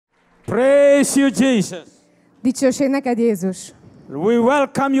Praise you, Jesus. Dicsőség neked, Jézus. We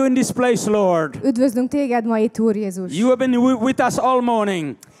welcome you in this place, Lord. Üdvözlünk téged ma itt, Úr Jézus. You have been with us all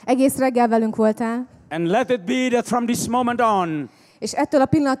morning. Egész reggel velünk voltál. And let it be that from this moment on, És ettől a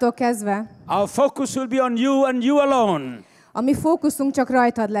pillanattól kezdve our focus will be on you and you alone. a mi fókuszunk csak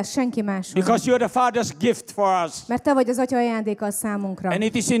rajtad lesz, senki máson. Because you are the Father's gift for us. Mert te vagy az Atya ajándéka a számunkra. And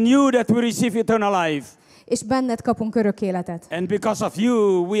it is in you that we receive eternal life. És benned kapunk örök életet. And because of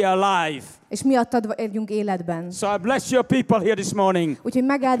you, we are alive. És miattad vagyunk életben. So I bless your people here this morning. Úgyhogy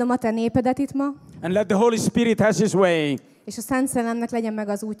megáldom a te népedet itt ma. And let the Holy Spirit have His way. És a Szent Szellemnek legyen meg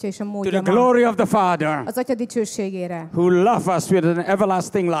az útja és a To módja the ma. glory of the Father, Az Atya dicsőségére. who loves us with an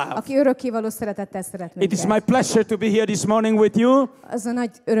everlasting love. Aki örökkévaló szeretettel szeret It is my minket. pleasure to be here this morning with you. Az a nagy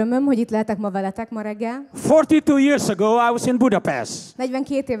örömöm, hogy itt lehetek ma veletek ma reggel. 42 years ago, I was in Budapest.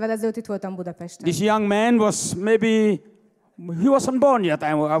 42 évvel ezelőtt itt voltam Budapesten. This young man was he wasn't born yet,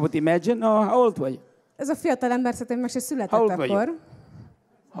 I would imagine. Oh, how old were you? Ez a fiatal ember szerintem meg se How született old were you? akkor.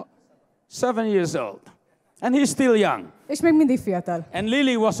 7 years old. And he's still young. És még mindig fiatal. And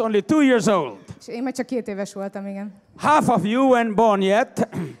Lily was only 2 years old. És én meg csak 2 éves voltam, igen. Half of you weren't born yet.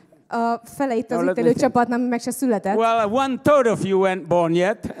 A fele itt az Now itt let me élő think. csapatnak meg se született. Well, 1/3 of you weren't born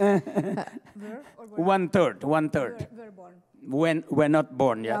yet. 1/3. We're not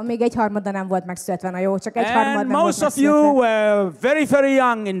born Ja, yet. még egy harmada nem volt megszületve, na jó, csak egy harmad And nem volt most of you megszületve. were very, very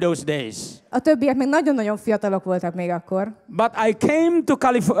young in those days. A többiek még nagyon-nagyon fiatalok voltak még akkor. But I came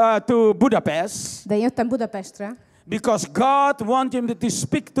to Budapest De én jöttem Budapestre, because God wanted me to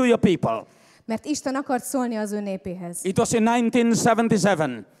speak to your people. mert Isten akart szólni az ő népéhez. It was in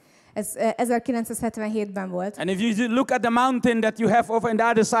 1977. Ez 1977-ben volt. And if you look at the mountain that you have over on the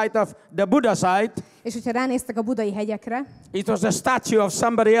other side of the Buddha side, És hogyha ránéztek a budai hegyekre, it was a statue of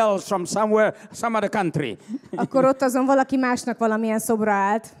somebody else from somewhere, some other country. akkor ott azon valaki másnak valamilyen szobra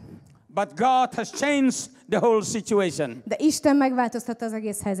állt. But God has changed the whole situation. De Isten megváltoztatta az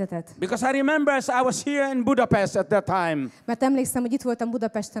egész helyzetet. Because I remember as I was here in Budapest at that time, Mert emlékszem, hogy itt voltam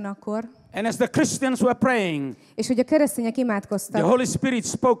Budapesten akkor, and as the Christians were praying, és hogy a keresztények the imádkoztak, Holy Spirit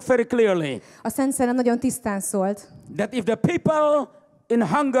spoke very clearly a Szent Szellem nagyon tisztán szólt, that if the people in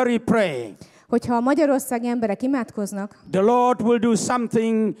Hungary pray, hogyha a magyarországi emberek imádkoznak, the Lord will do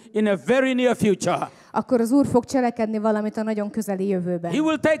something in a very near future. akkor az Úr fog cselekedni valamit a nagyon közeli jövőben. He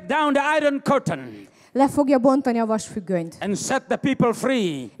will take down the iron curtain Le fogja bontani a vasfüggönyt, and set the people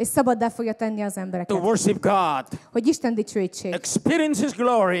free és szabaddá fogja tenni az to embereket, worship God, hogy Isten dicsőítsék, experience His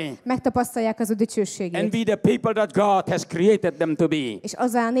glory, megtapasztalják az ő and dicsőségét, be the people that God has created them to be. és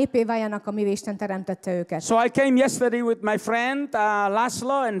azzal a népé váljanak, amivé Isten teremtette őket. So I came yesterday with my friend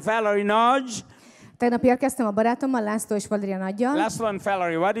Laszlo and Valerie Nagy. Tegnap érkeztem a barátommal, László és Valéria Nagyjal. Laszlo and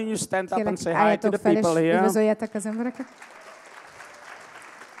Valerie, why don't you stand up Kérlek, and say hi to álljatok the fel, és people here? üdvözöljetek az embereket.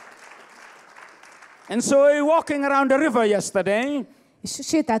 And so we were walking around the river yesterday, És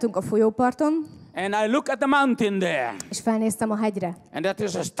sétáltunk a folyóparton, and I look at the mountain there, és felnéztem a hegyre. and that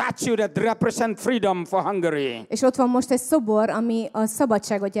is a statue that represents freedom for Hungary. És ott van most egy szobor, ami a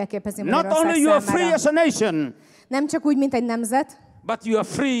szabadságot jelképezi Not only Magyarország you are free számára. as a nation, Nem csak úgy, mint egy nemzet, but you are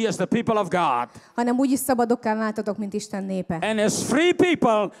free as the people of God. hanem úgy is szabadokká váltatok, mint Isten népe. And as free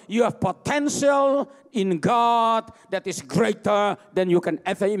people, you have potential in God that is greater than you can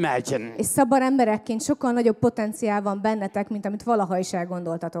ever imagine. És szabad emberekként sokkal nagyobb potenciál van bennetek, mint amit valaha is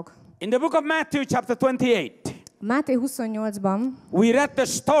elgondoltatok. In the book of Matthew, chapter 28, Máté 28-ban we read the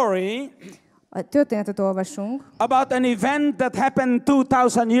story a történetet olvasunk, about an event that happened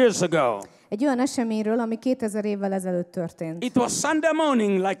 2,000 years ago. egy olyan eseményről, ami 2000 évvel ezelőtt történt. It was Sunday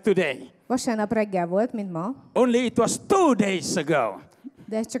morning like today, Vasárnap reggel volt, mint ma, only it was 2 days ago.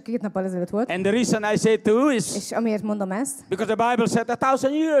 de ez csak 2 nappal ezelőtt volt. And the reason I say 2 is És amiért mondom ezt, because the Bible said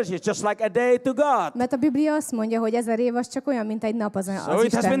 1,000 years is just like a day to God. mert a Biblia azt mondja, hogy 1000 év az csak olyan, mint egy nap az So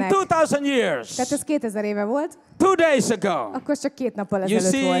it has been Istennek. 2,000 years. Tehát ez 2000 éve volt, 2 days ago. akkor csak 2 nappal You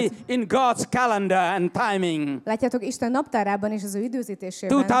ezelőtt see, volt. in God's calendar and timing, Látjátok, Isten naptárában és az ő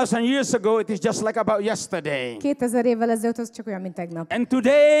időzítésében 2,000 years ago, it is just like about yesterday. 2000 évvel ezelőtt az csak olyan, mint tegnap. And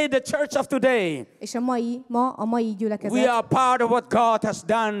today, the church of today, És a mai gyülekezet, we are part of what God has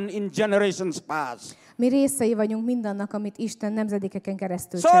done in generations past. mi részei vagyunk mindannak, amit Isten nemzedékeken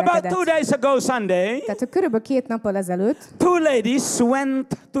keresztül So about 2 cselekedett. days ago Sunday, Tehát körülbelül 2 nappal ezelőtt 2 ladies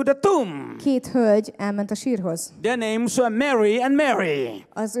went to the tomb. 2 hölgy elment a sírhoz. Their names were Mary and Mary.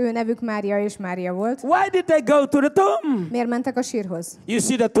 Az ő nevük Mária és Mária volt. Why did they go to the tomb? Miért mentek a sírhoz? You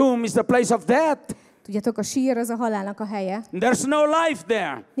see, the tomb is the place of death. Tudjátok, a sír az a halálnak a helye. There's no life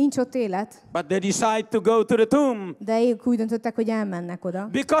there. Nincs ott élet, But they decide to go to the tomb de ők úgy döntöttek, hogy elmennek oda.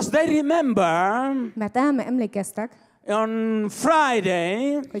 because they remember Mert emlékeztek, on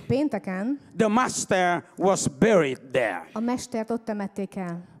Friday, hogy pénteken the master was buried there. a mestert ott temették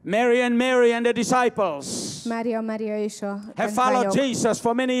el. Mary and the disciples Mária és a have followed tanítványok Jesus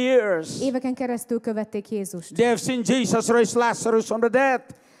for many years. éveken keresztül követték Jézust. They have seen Jesus raise Lazarus from the dead.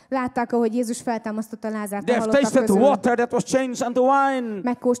 Látták, ahogy Jézus feltámasztotta Lázárt They a have halottak tasted közül. water that was changed unto wine.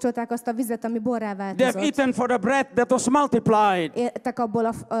 Megkóstolták azt a vizet, ami borrá They have változott. eaten for the bread that was multiplied. Éltek abból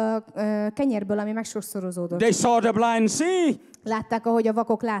a kenyérből, ami megsokszorozódott. They saw the blind see, Látták, ahogy a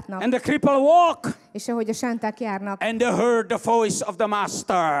vakok látnak, and the cripple walk, és ahogy a sánták járnak, and they heard the voice of the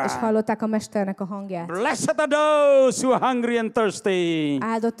master. és hallották a mesternek a hangját. Blessed are those who are hungry and thirsty,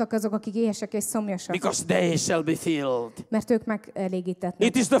 Áldottak azok, akik éhesek és szomjasak, because they shall be filled. mert ők megelégítetnek.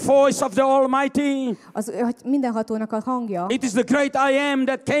 It is the voice of the Almighty. Az mindenhatónak a hangja, It is the great I am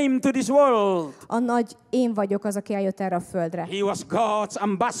that came to this world. a nagy én vagyok az, aki eljött erre a földre. He was God's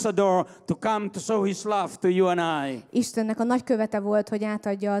ambassador to come to show his love to you and I. Istennek a nagy követe volt, hogy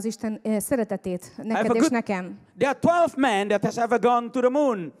átadja az Isten szeretetét neked és nekem. There are 12 men that has ever gone to the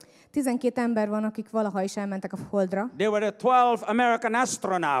moon. 12 ember van, akik valaha is elmentek a Holdra. They were the 12 American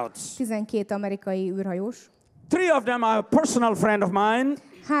astronauts. 12 amerikai űrhajós. 3 of them are a personal friend of mine,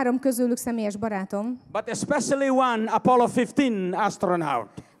 3 közülük személyes barátom, but especially one Apollo 15 astronaut.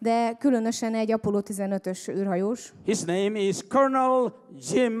 de különösen egy Apollo 15-ös űrhajós. His name is Colonel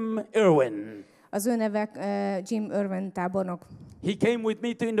Jim Irwin. Az ő neve Jim Irwin tábornok. He came with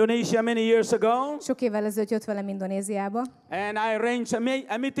me to Indonesia many years ago, Sok évvel ezelőtt jött velem Indonéziába, and I arranged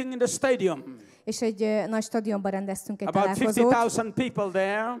a meeting in the stadium. és egy nagy stadionban rendeztünk egy About találkozót. 50,000 people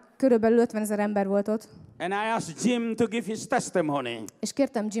there, Körülbelül 50 000 ember volt ott, and I asked Jim to give his testimony. és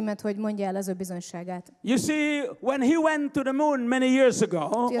kértem Jimet, hogy mondja el az ő bizonyságát. You see, when he went to the moon many years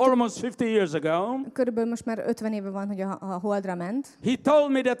ago, almost 50 years ago, Körülbelül most már 50 éve van, hogy a Holdra ment, he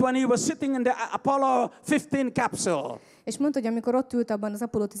told me that when he was sitting in the Apollo 15 capsule, és mondta, hogy amikor ott ült abban az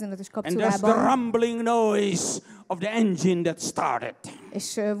Apollo 15-ös and there's the kapszulában, rumbling noise of the engine that started.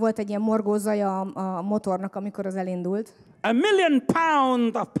 és volt egy ilyen morgó zaja a motornak, amikor az elindult. 1 million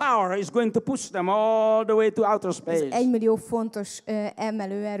pounds of power is going to push them all the way to outer space. 1 millió fontos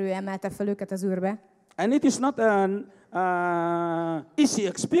emelőerő emelte fel őket az űrbe. And it is not an easy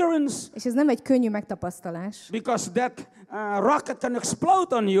experience, És ez nem egy könnyű megtapasztalás, because that rocket can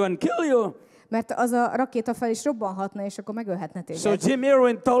explode on you and kill you. mert az a rakéta fel is robbanhatna, és akkor megölhetne So téged. Jim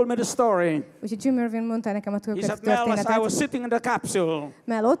Irwin told me the story. Úgyhogy Jim Irwin mondta nekem a He said, Mel, as I was történetet. sitting in the capsule,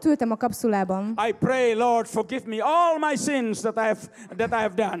 Mert ott ültem a kapszulában, I pray, Lord, forgive me all my sins that I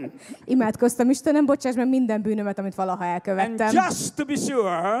have done. imádkoztam, Istenem, bocsáss meg minden bűnömet, amit valaha And elkövettem. just to be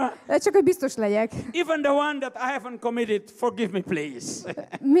sure, De csak, hogy biztos legyek. even the one that I haven't committed, forgive me, please.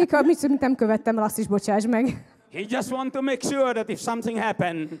 Még ha mit nem követtem el, azt is bocsáss meg. He just want to make sure that if something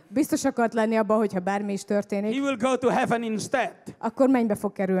happened, Biztos akart lenni abban, hogyha bármi is történik, he will go to heaven instead. akkor mennybe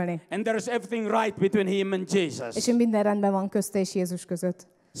fog kerülni. And there is everything right between him and Jesus. És minden rendben van közte és Jézus között.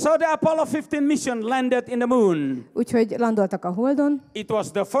 So the Apollo 15 mission landed in the moon. Úgyhogy landoltak a Holdon. It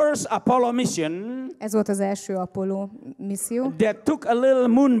was the first Apollo mission Ez volt az első Apollo misszió, that took a little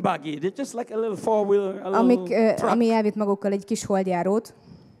moon buggy. They're just like a little four-wheel, a little truck. ami elvitt magukkal egy kis holdjárót.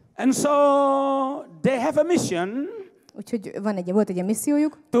 And so they have a mission Úgyhogy volt egy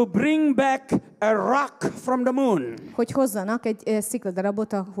missziójuk, to bring back a rock from the moon. hogy hozzanak egy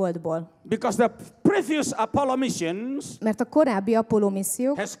szikladarabot a Holdból. Because the previous Apollo missions Mert a korábbi Apollo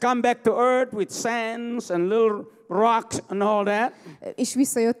missziók has come back to Earth with sands and little rocks and all that, is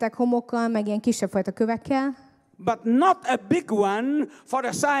visszajöttek homokkal, meg ilyen kisebb fajta kövekkel, but not a big one for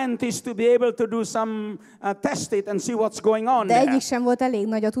the scientists to be able to do some test it and see what's going on de there. egyik sem volt elég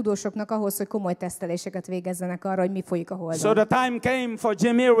nagy a tudósoknak ahhoz, hogy komoly teszteléseket végezzenek arra, hogy mi folyik a Holdon. So the time came for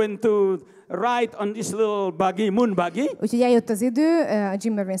Jim Irwin to ride on this little buggy, moon buggy. Úgyhogy eljött az idő a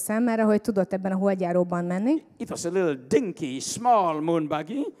Jim Irwin számára, hogy tudott ebben a holdjáróban menni. It was a little dinky, small moon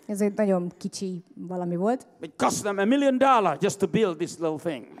buggy. Ez egy nagyon kicsi valami volt, It cost them $1 million just to build this little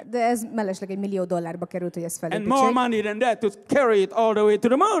thing. de ez mellesleg $1 millió került, hogy ezt And more felépítsék. money than that to carry it all the way to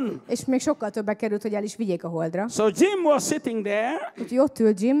the moon. És még sokkal többe került, hogy el is vigyék a Holdra. So Jim was sitting there Úgyhogy ott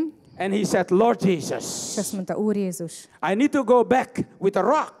ült Jim, and he said, Lord és Jesus, azt mondta, Úr Jézus, I need to go back with a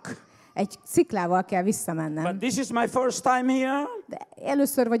rock. egy sziklával kell visszamennem. But this is my first time here. De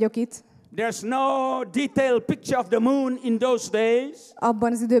először vagyok itt. There's no detailed picture of the moon in those days.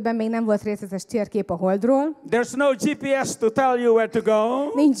 Abban az időben még nem volt részletes térkép a Holdról. There's no GPS to tell you where to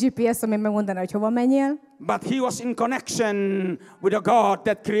go. Nincs GPS, ami megmondaná, hogy hova menjél. But he was in connection with a God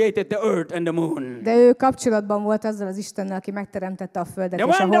that created the earth and the moon. De ő kapcsolatban volt azzal az Istennel, aki megteremtette a Földet The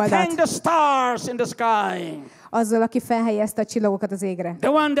és a one that hang Holdat. the stars in the sky. Azzal, aki felhelyezte a csillagokat az égre. The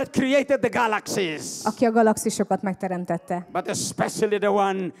one that created the galaxies. Aki a galaxisokat megteremtette. But especially the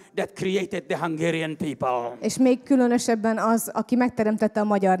one that created the Hungarian people. És még különösebben az, aki megteremtette a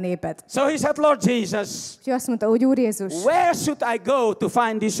magyar népet. So he said, Lord Jesus, És azt mondta, hogy Úr Jézus, where should I go to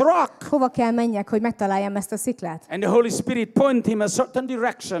find this rock? hova kell menjek, hogy megtaláljam ezt a sziklát? And the Holy Spirit pointed him a certain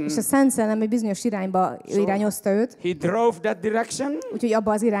direction. És a Szent Szellem egy bizonyos irányba irányozta őt. He drove that direction. Úgyhogy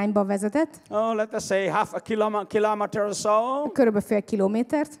abba az irányba vezetett. Oh, let us say half a kilometer or so. Körülbelül fél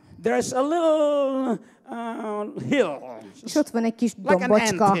kilométert. There's a little hill. És ott van egy kis Like an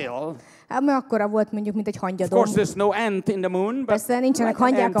dombocska. anthill. Hát mert akkora volt mondjuk, mint egy Of hangyadomb. course, there's no ant in the moon, but Persze nincsenek like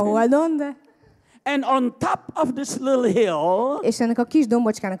an hangyák a anthill. holdon, de... And on top of this little hill És ennek a kis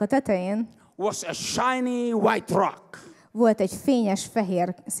dombocskának a tetején was a shiny white rock. volt egy fényes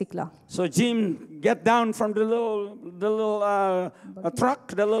fehér szikla. So Jim get down from the little truck,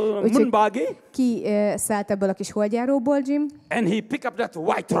 the little moon Úgyhogy buggy, kiszállt ebből a kis holdjáróból, Jim, and he picked up that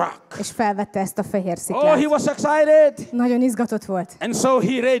white rock. és felvette ezt a fehér Oh, he sziklát. was excited. Nagyon izgatott volt. And so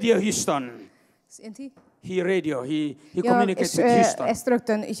he radio Houston. He radio. He Ja, communicated és with Houston. ezt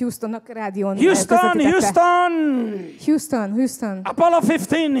rögtön Houstonnak rádión Houston, közvetítette. Houston. Houston. Apollo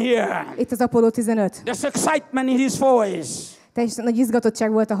 15 here. Itt az Apollo 15. There's excitement in his voice. Teljesen nagy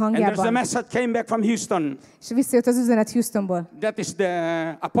izgatottság volt a And there's a hangjában. message came back from Houston. És visszajött az üzenet Houstonból. That is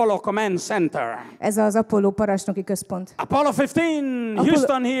the Apollo Command Center. Ez az Apollo parancsnoki központ. Apollo 15,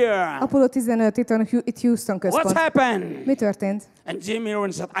 Houston here. Apollo 15, itt Houston What's központ. happened? Mi történt? And Jim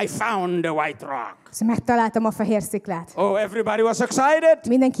Irwin said, I found the white rock. Szóval megtaláltam a fehér sziklát. Oh, everybody was excited.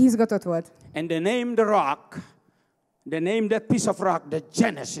 Mindenki izgatott volt. And they named the rock, they named that piece of rock the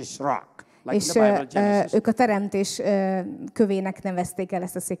Genesis rock. Like És the Bible, Genesis. ők a teremtés kövének nevezték el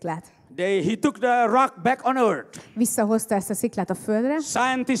ezt a sziklát. He took the rock back on earth. Visszahozta ezt a sziklát a földre.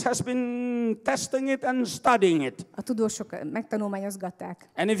 Scientists has been testing it and studying it. A tudósok megtanulmányozgatták.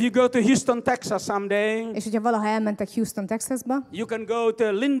 And if you go to Houston, Texas someday, És hogyha valaha elmentek Houston, Texasba, you can go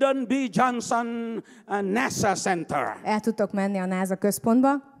to Lyndon B. Johnson NASA Center. el tudtok menni a NASA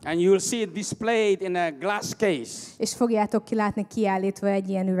központba, And you'll see it displayed in a glass case. és fogjátok látni kiállítva egy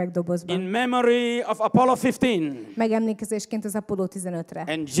ilyen üvegdobozban. In memory of Apollo 15. Megemlékezésként az Apollo 15-re.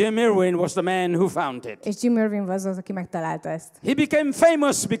 And Jim Irwin was the man who found it. És Jim Irwin az, aki megtalálta ezt. He became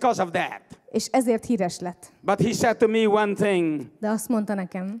famous because of that. És ezért híres lett. But he said to me one thing. De azt mondta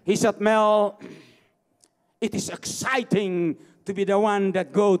nekem, He said, Mel, it is exciting to be the one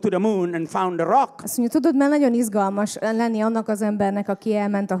that go to the moon and found the rock. azt mondja, tudod, mert nagyon izgalmas lenni annak az embernek, aki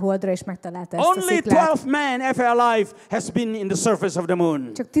elment a holdra és megtalálta ezt a Only sziklát. 12 men ever alive has been in the surface of the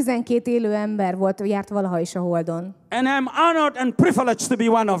moon. Csak 12 élő ember járt valaha is a holdon. And I'm honored and privileged to be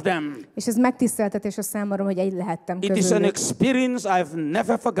one of them. És ez megtiszteltetés a számomra, hogy egy lehettem It is an közülük. experience I've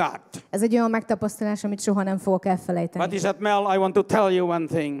never forgot. Ez egy olyan megtapasztalás, amit soha nem fogok But elfelejteni. he said, Mel, I want to tell you one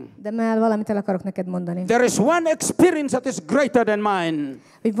thing. De Mel, valamit el akarok neked mondani. There is one experience that is greater than mine.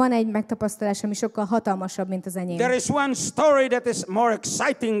 Hogy van egy megtapasztalás, ami sokkal hatalmasabb, mint az enyém. There is one story that is more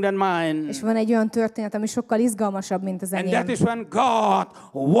exciting than mine. És van egy olyan történet, ami sokkal izgalmasabb, mint az And enyém. that is when God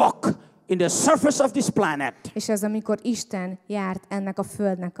walked in the surface of this planet És ez amikor Isten járt ennek a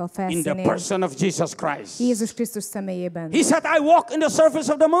földnek a in the felszínén. person of Jesus Christ. Jézus Krisztus személyében. He said, I walk in the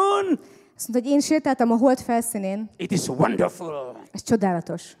surface of the moon. Azt mondta, hogy én sétáltam a hold felszínén. It is wonderful. Ez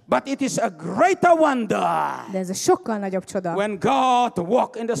csodálatos. But it is a greater wonder De ez a sokkal nagyobb csoda. when God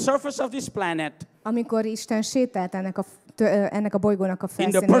walked in the surface of this planet Amikor Isten sétált ennek a bolygónak a in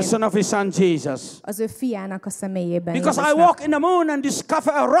the felszínén. person of His Son Jesus. Az ő fiának a személyében. Because I Jézusnak. walk in the moon and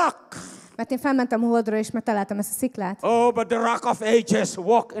discover a rock. Mert én felmentem a holdra, és megtaláltam ezt a sziklát. Oh, but the rock of ages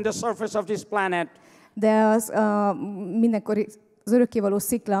walk in the surface of this planet. De az mindenkor az örökkévaló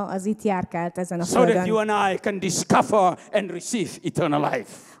szikla az itt járkált ezen a So that földön. you and I can discover and receive eternal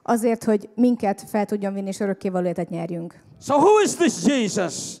life. Azért, hogy minket fel tudjon vinni, és örökkévaló életet nyerjünk. So who is this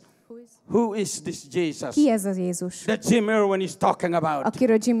Jesus? Who is this Jesus Ki ez az Jézus, that Jim Irwin is talking about?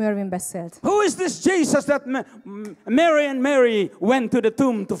 akiről Jim Irwin beszélt? Who is this Jesus that Mary and Mary went to the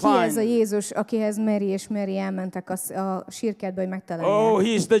tomb to Ki ez a find? Jézus, akihez Mary és Mary elmentek a sírkertbe, hogy Oh, megtalálják?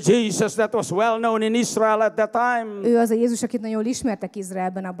 he is the Jesus that was well known in Israel at that time. Ő az a Jézus, akit nagyon jól ismertek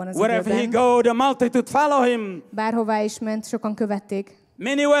Izraelben abban az Wherever he időben. go, the multitude follow him. Bárhová is ment, sokan követték.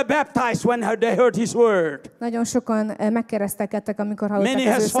 Many were baptized when they heard his word. Nagyon sokan megkeresztelkedtek, amikor hallották Many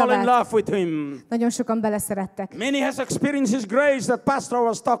az ő has fallen in szavát. love with him. Nagyon sokan beleszerettek. Many has experienced his grace that pastor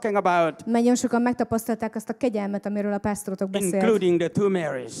was talking about, Nagyon sokan megtapasztalták azt a kegyelmet, amiről a pásztorotok beszélt. including the two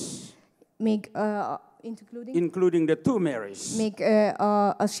Marys. Még Including the two Marys.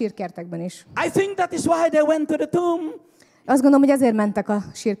 a sírkertekben is. I think that is why they went to the tomb. Azt gondolom, hogy ezért mentek a They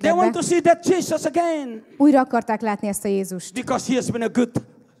want sírkertbe. to see that Jesus again. Újra akarták látni ezt a Jézust. Because he has been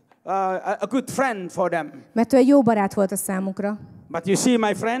a good friend for them. Mert ő egy jó barát volt a számukra. But you see,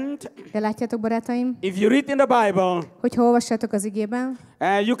 my friend, De látjátok, barátaim, if you read in the Bible, hogyha olvassátok az igében,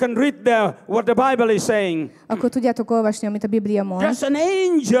 you can read what the Bible is saying. akkor tudjátok olvasni, amit a Biblia mond, There's an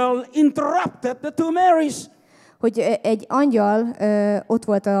angel interrupted the two Marys. hogy egy angyal ott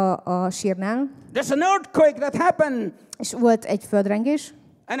volt a sírnál, There's an earthquake that happened. és volt egy földrengés,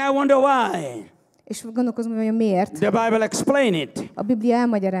 And I wonder why. és gondolkozom, hogy miért. The Bible explain it. A Biblia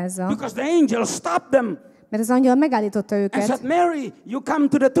elmagyarázza, Because the angel stopped them mert az angyal megállította and őket, said, Mary, you come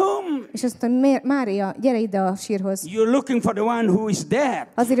to the tomb. és azt mondta, Mária, gyere ide a sírhoz. You're looking for the one who is dead.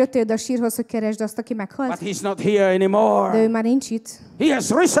 Azért jöttél ide a sírhoz, hogy keresd azt, aki But meghalt, he's not here de ő anymore. már nincs itt. He has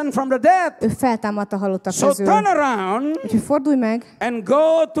risen from the dead. Ő feltámadt a halottak So közül. turn around Úgyhogy fordulj meg, and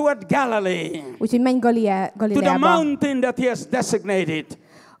go toward Galilee, úgyhogy menj to the Galileába, mountain that he has designated.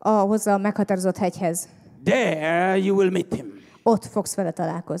 ahhoz a meghatározott hegyhez. There you will meet him. Ott fogsz vele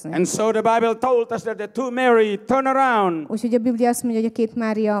találkozni. And so the Bible told us that the two Mary turn around Úgyhogy a Biblia azt mondja, hogy a két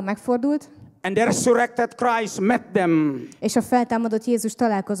Mária megfordult, and the resurrected Christ met them és a feltámadott Jézus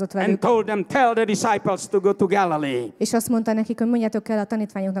találkozott and velük. told them, tell the disciples to go to Galilee. És azt mondta nekik, hogy mondjátok el a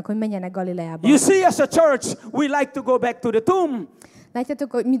tanítványoknak, hogy menjenek Galileába. You see, as a church, we like to go back to the tomb.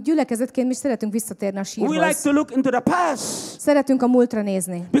 Látjátok, hogy mi gyülekezetként mi szeretünk visszatérni a We like sírhoz. to look into the past. Szeretünk a múltra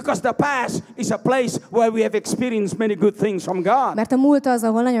nézni. Because the past is a place where we have experienced many good things from God. Mert a múlt az,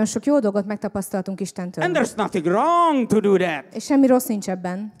 ahol nagyon sok jó dolgot megtapasztaltunk Istentől. And there's nothing wrong to do that. És semmi rossz nincs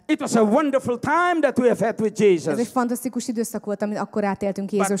ebben. It was a wonderful time that we have had with Ez egy Jesus. fantasztikus időszak volt, amit akkor átéltünk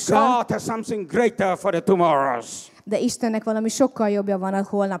But Jézussal. God has something greater for the tomorrows. De Istennek valami sokkal jobbja van a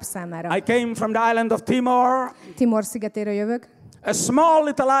holnap számára. I came from the island of Timor, Timor szigetéről jövök. a small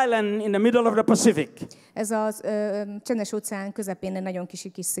little island in the middle of the Pacific. Ez az csendes óceán közepén egy nagyon kis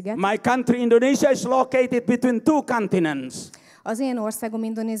sziget. My country, Indonesia, is located between two continents. Az én országom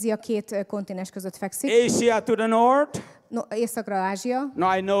Indonézia két kontinens között fekszik. Asia to the north. Északra Ázsia.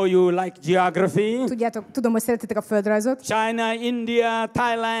 Now I know you like geography. Tudjátok, tudom, hogy szeretitek a földrajzot. China, India,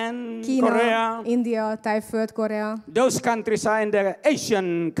 Thailand, Kína, Korea. India, Tájföld, Korea. Those countries are in the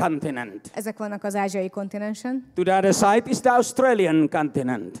Asian continent. Ezek vannak az ázsiai kontinensen. To the other side is the Australian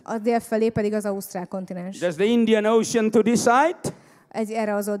continent. A dél felé pedig az ausztrál kontinens. There's the Indian Ocean to this side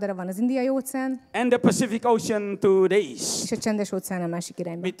Erre az oldalra van az Indiai óceán, and the Pacific Ocean to the east. és a csendes óceán a másik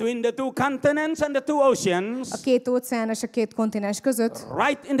irányba. Between the two continents and the two oceans, A két óceán és a két kontinens között,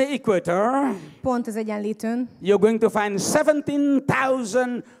 right in the equator, pont az egyenlítőn, you're going to find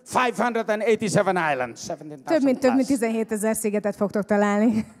 17,587 islands. több mint 17,000 plus. 17 000 szigetet fogtok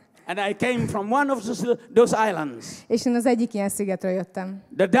találni. And I came from one of those islands. És én az egyik ilyen szigetről jöttem.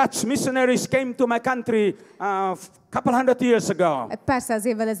 The Dutch missionaries came to my country a couple hundred years ago. Pár száz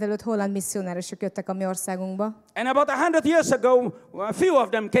évvel ezelőtt holland misszionárosok jöttek a mi országunkba. And about 100 years ago, a few of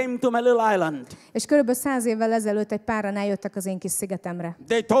them came to my little island. És körülbelül 100 évvel ezelőtt egy páran eljöttek az én kis szigetemre.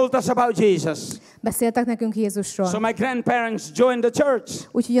 They told us about Jesus. Beszéltek nekünk Jézusról. So my grandparents joined the church.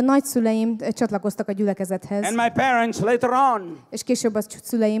 Úgyhogy a nagyszüleim csatlakoztak a gyülekezethez. And my parents later on. És később a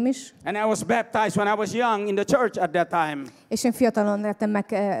szüleim is. And I was baptized when I was young in the church at that time. És én fiatalon lettem meg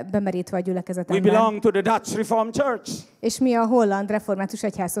bemerítve a We gyülekezetemben. belong to the Dutch Reformed Church. És mi a holland református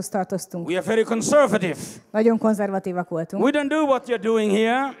egyházhoz tartoztunk. We are very conservative. Nagyon konzervatívak voltunk. We don't do what you're doing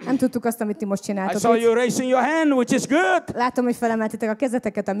here. Nem tudtuk azt, amit ti most I csináltok saw itt. you raising your hand, which is good. Látom, hogy felemeltitek a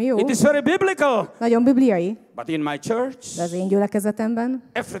kezeteket, ami jó. It is very biblical. Nagyon bibliai. But in my church, De az én gyülekezetemben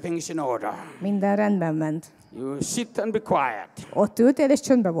everything is in order. minden rendben ment. You sit and be quiet. Ott ültél és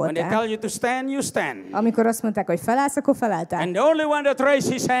csöndben When they voltál. tell you to stand, you stand. Amikor azt mondták, hogy felállsz, akkor felálltál. And the only one that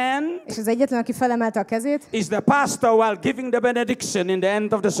raised his hand És az egyetlen, aki felemelte a kezét, is the pastor while giving the benediction in the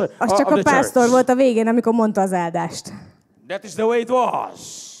end of the, az csak of a the pásztor church. volt a végén, amikor mondta az áldást. That is the way it was.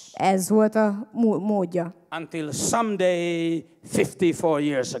 Ez volt a módja. Until someday, 54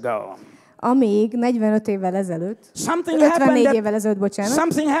 years ago. Amíg 45 évvel ezelőtt, Something 54 happened évvel ezelőtt, bocsánat,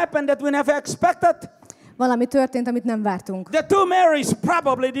 something happened that we never expected. valami történt, amit nem vártunk. The two Marys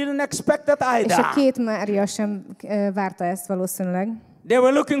probably didn't expect that És a either. két Mária sem várta ezt valószínűleg. They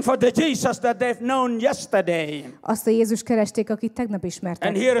were looking for the Jesus that they've known yesterday. Azt a Jézus keresték, akit tegnap And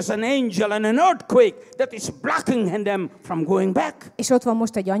ismertek. here is an angel and an earthquake that is blocking them from going back. És ott van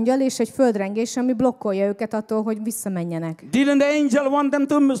most egy angyal és egy földrengés, ami blokkolja őket attól, hogy visszamenjenek. Didn't the angel want them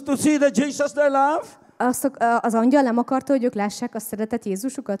to see the Jesus they love? Az angyal nem akarta, hogy ők lássák a szeretett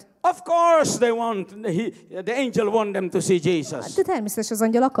Jézusukat? Of course the angel want them to see Jesus. De természetesen az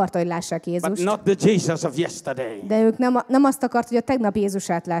angyal akarta, hogy lássák But Jézust. not the Jesus of yesterday. De ők nem azt akart, hogy a tegnap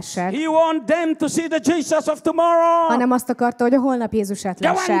Jézusát lássák, He want them to see the Jesus of tomorrow. hanem azt akarta, hogy a holnap Jézusát The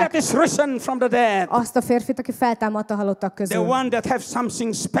one that lássák. is risen from the dead. Azt a férfit, aki feltámadt a halottak The közül. one that have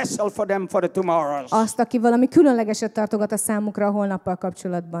something special for them for the tomorrows. Azt, aki valami különlegeset tartogat a számukra a holnappal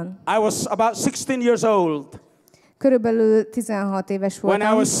kapcsolatban. I was about 16 years old Körülbelül 16 éves when I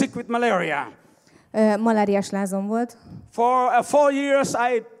voltam. was sick with malaria. Maláriás lázom volt. For 4 years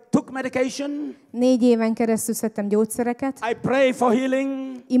I took medication. 4 éven keresztül szedtem gyógyszereket. I pray for healing,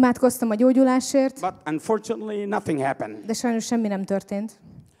 Imádkoztam a gyógyulásért, but unfortunately nothing happened. de sajnos semmi nem történt.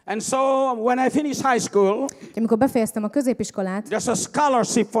 And so when I finished high school, Amikor befejeztem a középiskolát, there's a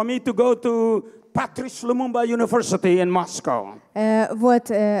scholarship for me to go to Patrice Lumumba University in Moscow.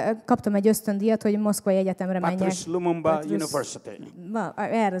 kaptam egy ösztöndíjat, hogy Moszkvai Egyetemre menjek. Patrice Lumumba University.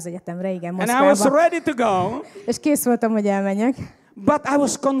 Erre az egyetemre, igen, And I was Moszkvába. ready to go, És kész voltam, hogy elmenjek. but I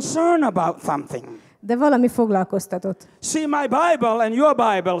was concerned about something. De valami foglalkoztatott. See, my Bible and your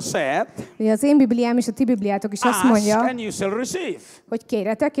Bible said, Ugye az én Bibliám és a ti Bibliátok is azt ask mondja, and you shall receive. hogy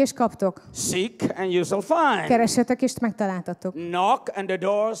kérjetek és kaptok. Seek and you shall find. Keressetek és megtaláltatok. Knock and the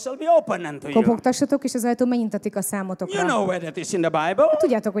door shall be open unto you. Kopogtassatok és az ajtó megnyitatik a You számotokra. know where that is in the Bible.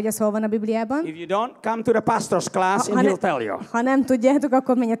 Tudjátok, hogy ez hol van a Bibliában? If you don't, come to the pastor's class and he'll tell you. Ha nem tudjátok,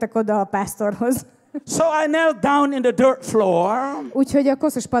 akkor menjetek oda a pásztorhoz. So I knelt down in the dirt floor. Úgyhogy a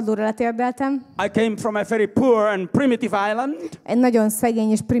koszos padlóra letérdeltem. I came from a very poor and primitive island. Egy nagyon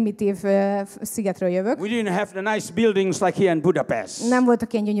szegény és primitív szigetről jövök. We didn't have the nice buildings like here in Budapest. Nem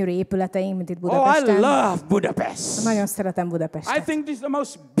voltak ilyen gyönyörű épületeink, mint itt Oh, I Budapesten. love Budapest. Nagyon szeretem I Budapestet. think this is the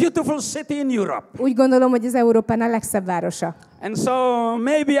most beautiful city in Europe. Úgy gondolom, hogy az Európán a legszebb városa. And so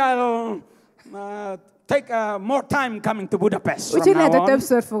maybe I'll take more time coming to Budapest Úgyhogy from lehet, hogy now on.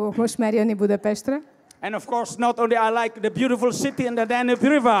 többször fogok most már jönni Budapestre. And of course, not only I like the beautiful city and the Danube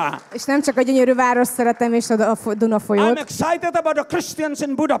River. És nem csak a gyönyörű város szeretem és a Duna I'm folyót, excited about the Christians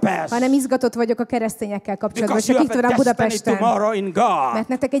in Budapest. hanem izgatott vagyok a keresztényekkel kapcsolatban, Because és you akik have a tudnak destiny Budapesten. tomorrow in God. Mert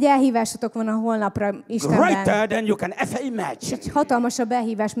nektek egy elhívásotok van a holnapra Istenben. Greater than you can ever imagine. Egy hatalmasabb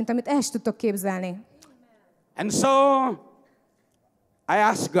elhívás, mint amit el is tudtok képzelni. And so I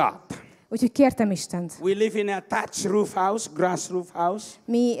asked God. Úgyhogy kértem Istent. We live in a thatch roof house, grass roof house.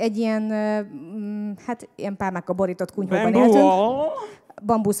 Mi egy ilyen, ilyen pálmákkal borított kunyhóban Bamboo éltünk, wall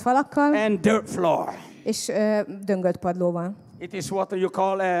bambuszfalakkal and dirt floor. és döngölt padlóval. It is what you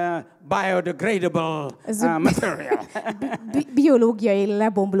call a biodegradable Ez a- material. Biológiai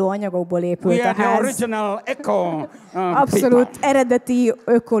lebomló anyagokból épült We a are the ház. original eco Abszolút people. eredeti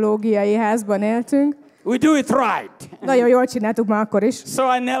ökológiai házban éltünk. We do it right. Nagyon jól csináltuk már akkor is.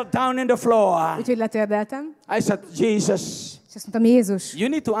 So I knelt down in the floor. Úgyhogy letérdeltem, I said, Jesus, és azt mondtam, Jézus, you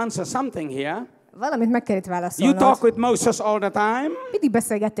need to answer something here. valamit meg kell itt You válaszolnod. talk with Moses all the time. Mindig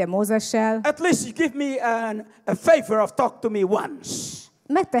beszélgettél Mózessel. At least you give me a favor of talk to me once.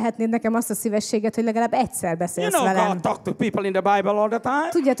 Megtehetnéd nekem azt a szívességet, hogy legalább egyszer You beszélsz know velem. God talk to people in the Bible all the time.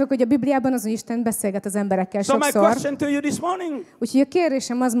 Tudjátok, hogy a Bibliában az Isten beszélget az emberekkel So my sokszor. question to you this morning, Úgyhogy a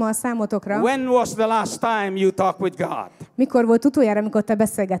kérésem az ma a számotokra, when was the last time you talked with God? mikor volt utoljára, amikor te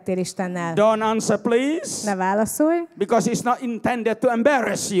beszélgettél Istennel? Don't answer, please, Ne válaszolj, because it's not intended to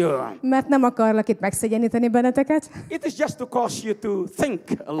embarrass you. mert nem akarlak itt megszégyeníteni benneteket. It is just to cause you to think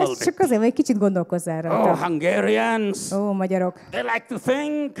a little Ez bit. csak azért, hogy egy kicsit gondolkozzál Oh, rajta. Hungarians, Ó, magyarok. they like to think.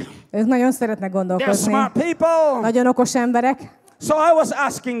 Ők nagyon szeretnek They're gondolkozni. smart people. Nagyon okos emberek. So I was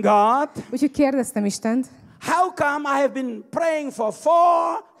asking God, Úgyhogy kérdeztem Istent, how come I have been praying for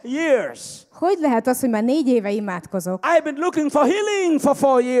 4 years? hogy lehet az, hogy már 4 éve imádkozok? I have been looking for healing for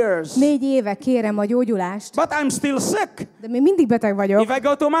 4 years. 4 éve kérem a gyógyulást, But I'm still sick. de még mindig beteg vagyok. If I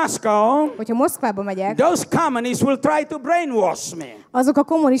go to Moscow, Hogyha Moszkvába megyek, those communists will try to brainwash me. azok a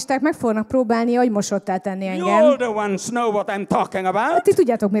kommunisták meg fognak próbálni agymosottá tenni You all engem. the ones know what I'm talking about. Ti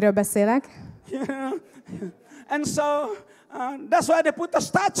tudjátok, miről beszélek. And so that's why they put a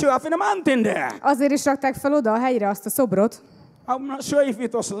statue up in a mountain there. Azért is rakták fel oda a helyre azt a szobrot. I'm not sure if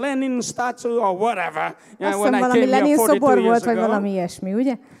it was Lenin statue or whatever. Azt When hiszem I valami came here Lenin 42 szobor years volt, vagy ago. valami ilyesmi,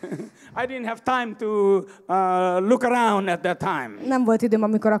 ugye? I didn't have time to look around at that time. Nem volt időm,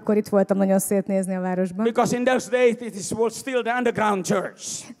 amikor akkor itt voltam nagyon szétnézni a városban. Because in those days it was still the underground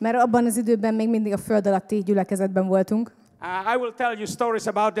church. Mert abban az időben még mindig a föld alatti gyülekezetben voltunk. I will tell you stories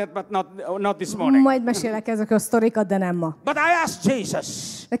about that, but not this morning. Majd mesélek ezek a sztorikat, de nem ma. But I asked Jesus,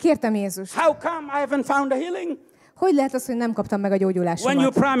 De kértem Jézus, how come I haven't found a healing? Hogy lehet az, hogy nem kaptam meg a When you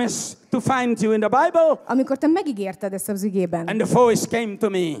gyógyulásomat? promised to find you in the Bible, Amikor te megígérted ezt az igében, and the voice came to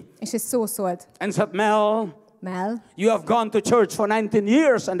me és egy szó szólt, and said, Mel, Mel, you have gone to church for 19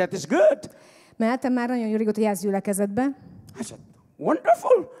 years, and that is good. Mel, te már nagyon régóta jársz gyülekezetbe, I said,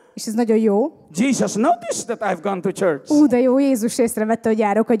 wonderful. és ez nagyon jó. Jesus noticed that I've gone to church. De jó, Jézus észrevette, hogy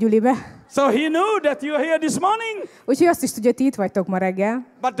járok a gyülibe. So he knew that you're here this morning. Úgyhogy azt is tudja, hogy ti itt vagytok ma reggel.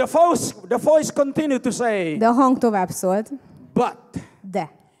 But the voice continued to say, De a hang tovább szólt. but De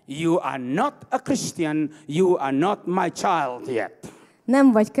you are not a Christian, you are not my child yet.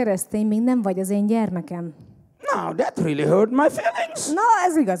 nem vagy keresztény, még nem vagy az én gyermekem. Now that really hurt my feelings. Na,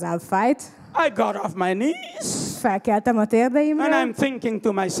 ez igazán fájt. I got off my knees Felkeltem a and térdeimről, I'm thinking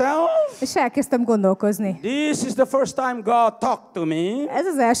to myself, és elkezdtem gondolkozni. this is the first time God talked to me, Ez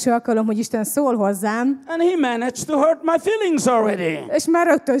az első alkalom, hogy Isten szól hozzám, and he managed to hurt my feelings already. és már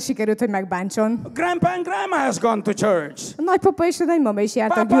rögtön sikerült, hogy megbántson. Grandpa and grandma has gone to church. A nagypapa és a nagymama is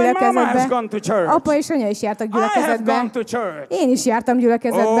jártak Papa and mama has gyülekezetbe. gone to church. Apa és anya is jártak I have gone gyülekezetbe. to church. Én is jártam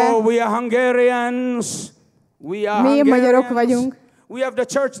gyülekezetbe. Oh, we are Hungarians. We are Mi magyarok Hungarians. vagyunk. We have the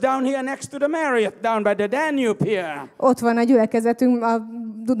church down here next to the Marriott, down by the Danube here. Ott van a gyülekezetünk a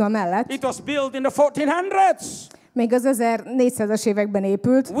Duna mellett. It was built in the 1400s. Még az 1400-as években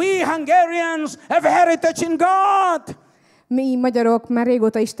épült. We Hungarians have heritage in God. Mi magyarok már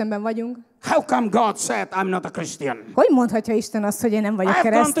régóta Istenben vagyunk. How come God said I'm not a Christian? Hogy mondhatja Isten azt, hogy én nem vagyok I've gone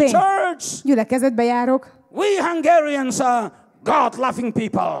to keresztény? church. Gyülekezetbe járok. We Hungarians are God-loving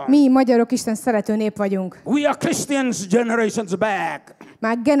people. Mi magyarok Isten szerető nép vagyunk. We are Christians generations back.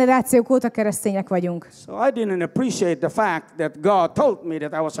 Már generációk óta keresztények vagyunk. So I didn't appreciate the fact that God told me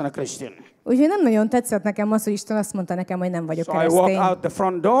that I wasn't a Christian. Úgyhogy nem nagyon tetszett nekem az, hogy Isten azt mondta nekem, hogy nem vagyok So I walked keresztény. out the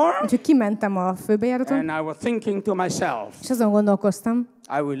front door Úgyhogy kimentem a főbejáraton, and I was thinking to myself, és azon gondolkoztam,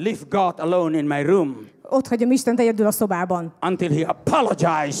 I will leave God alone in my room ott hagyom Istent egyedül a szobában. until he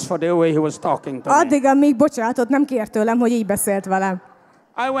apologized for the way he was talking to me. Addig, amíg bocsánatot nem kért tőlem, hogy így beszélt velem.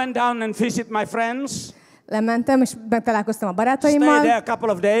 I went down and visit my friends, Lementem, és találkoztam a stayed barátaimmal, there a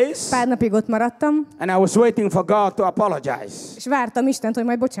couple of days, pár napig ott maradtam, and I was waiting for God to apologize. és vártam Istent, hogy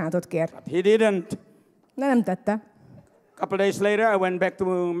majd bocsánatot kér. But he didn't. De nem tette. A couple of days later, I went back to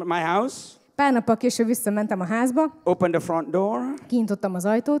my house, Pár nappal később visszamentem a házba, opened the front door, kinyitottam az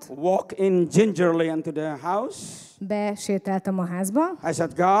ajtót, walked in gingerly into the house. besétáltam a házba, I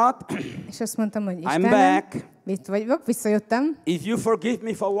said, God, és azt mondtam, hogy I'm Istenem, back. itt vagyok, visszajöttem. If you forgive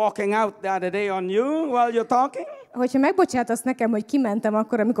me for walking out the other day on you while you're talking, Hogyha megbocsátasz nekem, hogy kimentem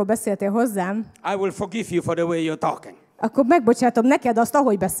akkor, amikor beszéltél hozzám, I will forgive you for the way you're talking. akkor megbocsátom neked azt,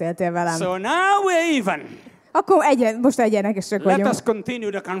 ahogy beszéltél velem. So now we're even. Akkor most egyenesek Let vagyunk. us continue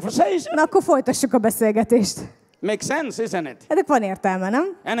the conversation. Na, akkor folytassuk a beszélgetést. Makes sense, isn't it? Ennek van értelme, nem?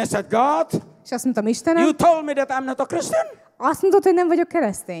 And I said, God, És azt mondtam, Istenem, you told me that I'm not a Christian, azt mondod, hogy nem vagyok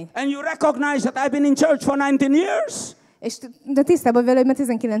keresztény. and you recognize that I've been in church for 19 years. De tisztában vele, hogy már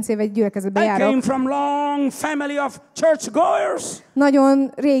 19 éve gyülekezetbe I came járok. from long family of church goers.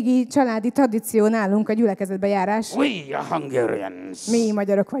 Nagyon régi családi tradíció nálunk a gyülekezetbe járás. We are Hungarians. Mi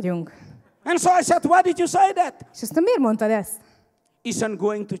magyarok vagyunk. And so I said, why did you say that? És aztán miért mondtad ezt? Isn't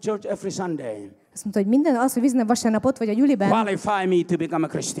going to church every Sunday Azt mondta, hogy minden az, hogy minden vasárnap ott vagy a gyüliben. qualify me to become a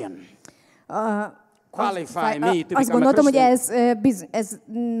Christian. Qualify me to Azt become a gondoltam, hogy Christian. ez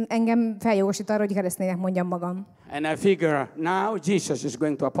engem feljogosít arra, hogy kereszténynek mondjam magam. And I figure now Jesus is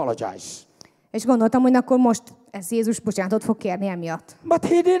going to apologize. És gondoltam, hogy akkor most ez Jézus bocsánatot fog kérni emiatt. But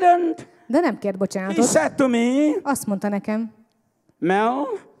he didn't. De nem kért He bocsánatot. said to me, Azt mondta nekem, Mel,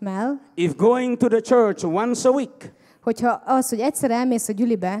 Mel, if going to the church once a week, hogyha az, hogy egyszer elmész a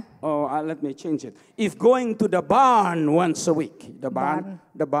gyülibe, let me change it. If going to the barn once a week, Barn.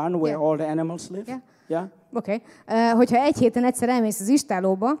 the barn where Yeah. all the animals live, Yeah. yeah, oké, hogyha egy héten egyszer elmész az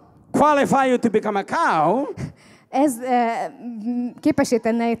istálóba, qualify you to become a cow, ez képessé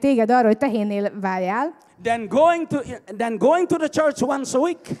tenne téged arra, hogy tehénnél váljál, then going to the church once a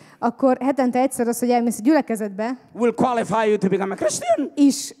week akkor hetente egyszer az, hogy elmész a gyülekezetbe, will qualify you to become a Christian.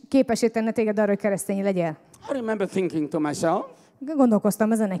 is képessé tenne téged arra, hogy keresztény legyél. I remember thinking to myself,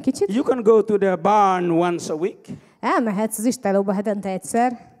 Gondolkoztam ezen egy kicsit. you can go to the barn once a week. Elmehetsz az istálóba hetente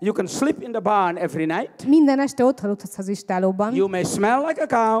egyszer. You can sleep in the barn every night. Minden este ott aludhatsz az istálóban. You may smell like a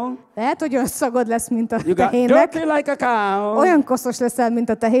cow. Lehet, hogy olyan szagod lesz, mint a You got tehénnek. dirty like a cow. Olyan koszos leszel, mint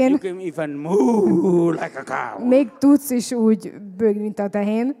a You tehén. can even moo like a cow. Még tudsz is úgy bőgni, mint a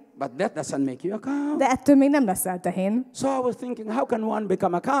tehén. But that doesn't make you a cow. De ettől még nem leszel tehén. So I was thinking, how can one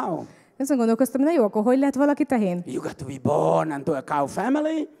become a cow? Ezen gondolkoztam, na jó, akkor hogy lehet valaki tehén? You got to be born into a cow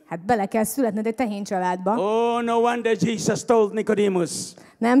family. Hát bele kell születned egy tehén családba. Oh, no wonder Jesus told Nicodemus.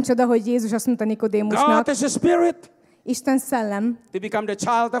 Nem csoda, hogy Jézus azt mondta Nikodémusnak, God is a spirit. Isten szellem, To become the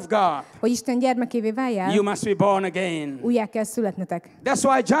child of God, hogy Isten gyermekévé váljál, you must be born again. újjá kell születnetek. That's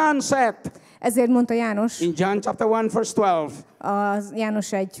why John said Ezért mondta János, in John chapter 1 verse 12. az János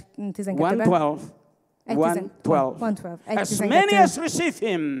 1:12-ben, 1:12. 1:12. As many as receive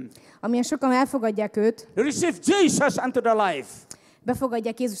him, amilyen sokan elfogadják őt, receive Jesus unto the life,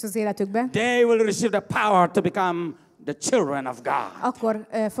 befogadják Jézus az életükbe, they will receive the power to become the children of God. akkor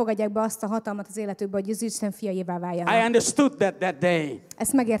fogadják be azt a hatalmat az életükbe, hogy az Isten fiaivá I váljanak. understood that day.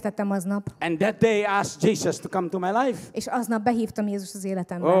 Ezt megértettem aznap, And that day I asked Jesus to come to my life. és aznap behívtam Jézus az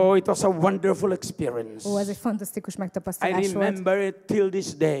életembe. Oh, it was a wonderful experience. Ó, ez egy fantasztikus I megtapasztalás volt. remember it till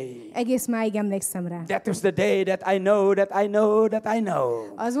this day. Egész máig emlékszem rá. That was the day that I know, that I know, that I know.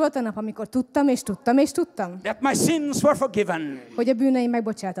 Az volt a nap, amikor tudtam, és tudtam, és tudtam, That my sins were forgiven. hogy a bűneim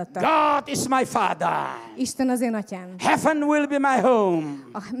megbocsátattak. God is my Father. Isten az én atyám. Heaven will be my home.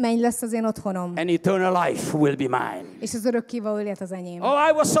 A menny lesz az én otthonom. And eternal life will be mine. És az örökkévaló élet az enyém. Oh,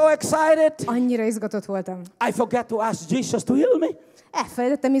 I was so excited. Annyira izgatott voltam. I forgot to ask Jesus to heal me.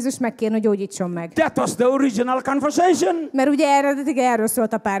 Elfelejtettem Jézus megkérni, hogy gyógyítson meg. That was the original conversation. Mert ugye eredetileg erről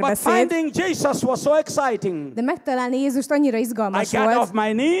szólt a But párbeszéd. finding Jesus was so exciting. De megtalálni Jézust annyira I izgalmas got volt. off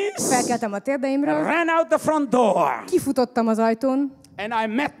my knees, Felkeltem a térdeimről, ran out the front door, kifutottam az ajtón, and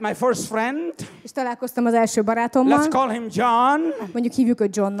I met my first friend. és találkoztam az első barátommal. Let's call him John. Mondjuk hívjuk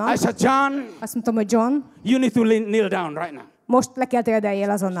őt Johnnak. I said, John, Azt mondtam, hogy John, you need to kneel down right now. most le kell térdeljél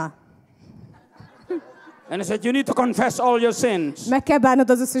azonnal. And I said, you need to confess all your sins. Meg kell bánnod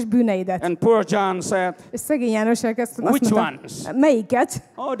az összes bűneidet. And poor John said, És szegény János elkezdtem azt which mondta, ones? melyiket?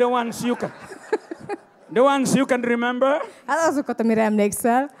 Oh, the ones you can, the ones you can remember, Hát azokat, amire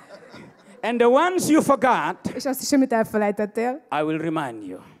emlékszel, and the ones you forgot, és azt is, amit elfelejtettél, I will remind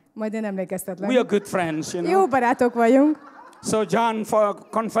you. majd én emlékeztetlek. We are good friends, you know. Jó barátok vagyunk, So John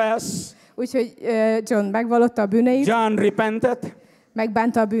confessed. úgyhogy John megvallotta a bűneit, John repented.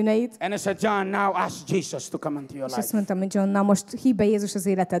 megbánta a bűneit, And I said, John, now ask Jesus to come into your és azt life. mondtam, hogy John, na most hívd be Jézus az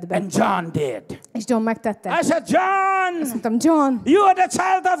életedbe. And John did. És John megtette. I said, John, Azt mondtam, John, you are the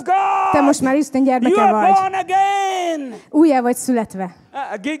child of God. te most már Isten You gyermeke are vagy. born again. Újjá vagy születve.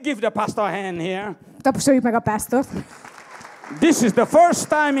 Give the pastor a hand here. Taposoljuk meg a pásztort. This is the first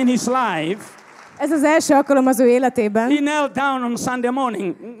time in his life Ez az első alkalom az ő életében, he knelt down on Sunday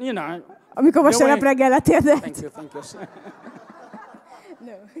morning. You know. amikor vasárnap way- reggel letérdelt. Thank you, thank you.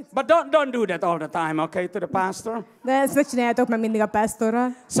 But don't do that all the time, okay, to the pastor. De ezt ne csináljátok meg mindig a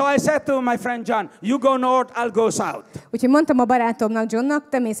pásztorral. So I said to my friend John, you go north, I'll go south. Úgyhogy mondtam a barátomnak, Johnnak,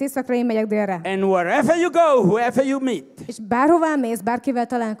 te mész északra, én megyek délre. And wherever you go, whoever you meet, És bárhová mész, bárkivel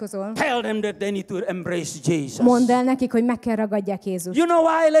találkozol, tell them that they need to embrace Jesus. mondd el nekik, hogy meg kell ragadják Jézust. You know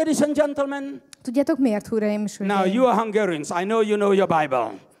why, ladies and gentlemen? Tudjátok miért, húraim és Now, hölgyeim? you are Hungarians. I know you know your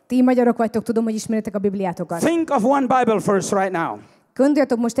Bible. Ti magyarok vagytok, tudom, hogy ismeritek a Bibliátokat. Think of one Bible verse right now.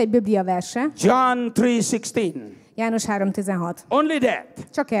 Gondoljatok most egy Biblia verse, John 3:16. János 3:16. Only that.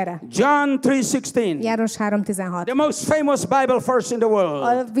 Csak erre. John 3:16. János 3:16. The most famous Bible verse in the world.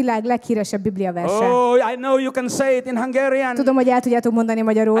 A világ leghíresebb Biblia verse. Oh, I know you can say it in Hungarian. Tudom, hogy el tudjátok mondani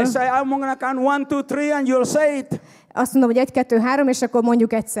magyarul. I say, I'm going to count 1, 2, 3 and you'll say it. Azt mondom, hogy 1, 2, 3, és akkor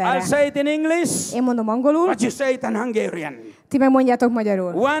mondjuk egyszerre. I'll say it in English, Én mondom angolul, but you say it in Hungarian. ti meg mondjátok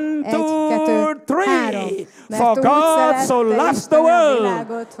magyarul. 1, 1, 2, 2, 3. 3. For God so loved the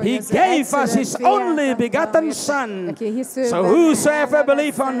world, He gave us His only begotten Son, so whosoever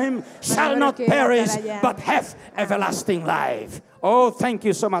believe on Him shall not perish, but have everlasting life. Oh, thank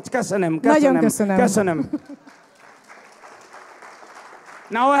you so much. Köszönöm, Nagyon köszönöm, köszönöm. köszönöm.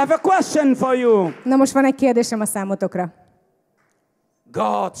 Now I have a question for you. Na most van egy kérdésem a számotokra.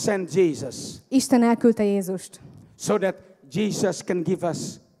 God sent Jesus Isten elküldte Jézust, so that Jesus can give us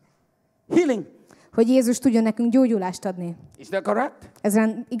healing. hogy Jézus tudjon nekünk gyógyulást adni. Is that correct? Ez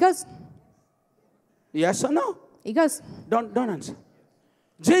igaz? Yes or no? Igaz? Don't answer.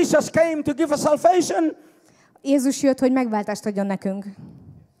 Jesus came to give us salvation. Jézus jött, hogy megváltást adjon nekünk.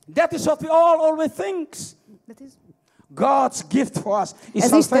 That is what we always think. God's gift for us is Ez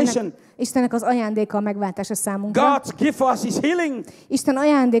salvation. Istennek az ajándéka a megváltás a számunkra. God's gift for us is healing. Isten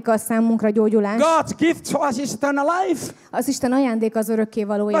ajándéka a számunkra gyógyulás. God's gift for us is eternal life. Az Isten ajándéka az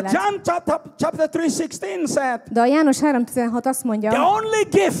örökkévaló But élet. John chapter 3:16 said, De a János 3:16 azt the mondja, only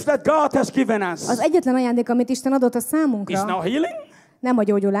gift that God has given us az egyetlen ajándék, amit Isten adott a is számunkra, not healing, nem a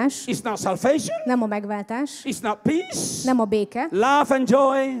gyógyulás, it's not salvation, nem a megváltás, it's not peace, nem a béke, love and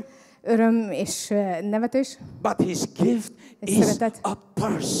joy, öröm és nevetés. But his gift És is szeretet. a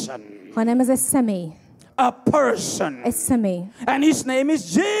person. Hanem ez egy személy. A person. Egy személy. And his name is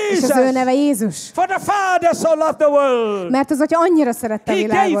És az ő Jesus. neve Jézus. For the Father so loved the world. Mert az Atya annyira szerette a He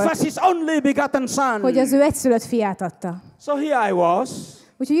gave világot, us his only begotten Son. hogy az ő egyszülött fiát adta. So here I was.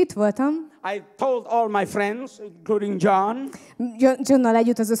 Úgyhogy itt voltam. I told all my friends, including John, Johnnal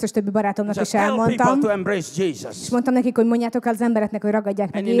együtt az összes többi barátomnak to is tell people elmondtam. to embrace Jesus. És mondtam nekik, hogy mondjátok el az embereknek, hogy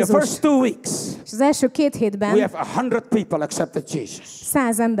ragadják meg And in the Jézust. first 2 weeks, És az első 2 hétben we have 100 people accepted Jesus.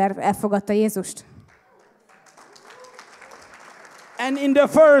 100 ember elfogadta Jézust. And in the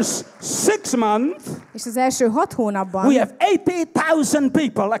first 6 months, És az első 6 hónapban we have 80,000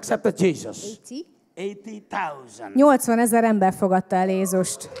 people accepted Jesus. 80,000. 80 000 ember fogadta el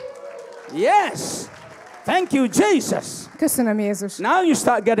Jézust. Yes. Thank you, Jesus. Köszönöm, Jézus. Now you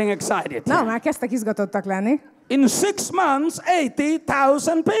start getting excited. Na, már kezdtek izgatottak lenni. In 6 months,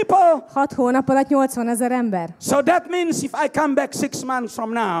 80,000 people. 6 hónap alatt 80 000 ember. So that means if I come back 6 months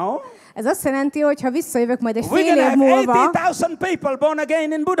from now, Ez azt jelenti, hogy ha visszajövök majd egy we're fél going to év have múlva, 80,000 people born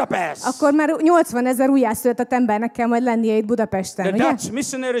again in Budapest. akkor már 80 000 újjászületett embernek kell majd lennie itt Budapesten, The ugye? Dutch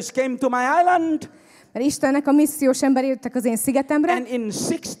missionaries came to my island, Mert Istennek a missziós emberi jöttek az én szigetemre, and in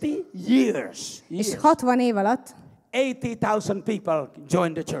 60 years, és 60 év alatt 80,000 people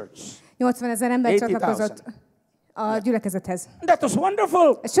joined the church. 80 000 ember 80,000. csatlakozott a gyülekezethez. That was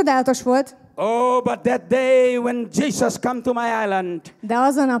wonderful. Ez csodálatos volt, Oh, but that day when Jesus come to my island, de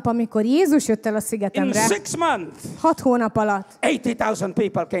az a nap, amikor Jézus jött el a in szigetemre, 6 months, 6 hónap alatt 80,000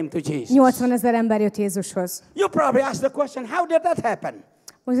 people came to Jesus. 80 000 ember jött Jézushoz. You probably ask the question, how did that happen?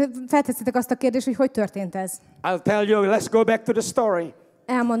 Most felteszitek azt a kérdést, hogy hogy történt ez. I'll tell you, let's go back to the story.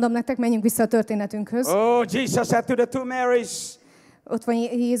 Elmondom nektek, menjünk vissza a történetünkhöz. Oh, Jesus said to the 2 Marys, Ott van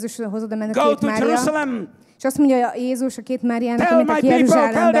Jézushoz oda menő go 2 to Mária. Jerusalem. És azt mondja Jézus a 2 Máriának, Tell hogy my mentek people, tell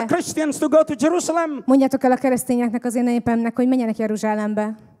the Jeruzsálembe. Christians to go to Jerusalem. Mondjátok el a keresztényeknek, az én népemnek, hogy menjenek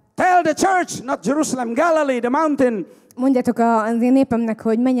Jeruzsálembe. Tell the church, not Jerusalem, Galilee, the mountain. Mondjátok az én népemnek,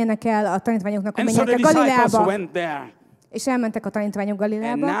 hogy menjenek el a tanítványoknak, hogy And so the menjenek el disciples Galileába. went there. És elmentek a tanítványok And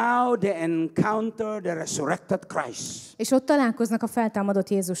Galileába. now they encounter the resurrected Christ. És ott találkoznak a feltámadott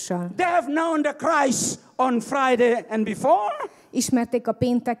Jézussal. They have known the Christ on Friday and before. Ismerték a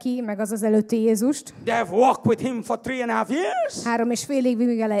pénteki, meg az előtti Jézust. They have walked with him for 3.5 years. 3,5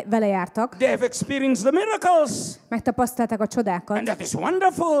 évig vele jártak. They have experienced the miracles. Megtapasztalták a csodákat. And that is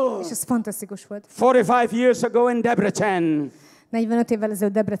wonderful. És ez fantasztikus volt. 45 years ago in Debrecen, 45 évvel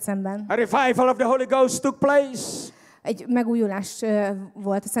ezelőtt Debrecenben a revival of the Holy Ghost took place. egy megújulás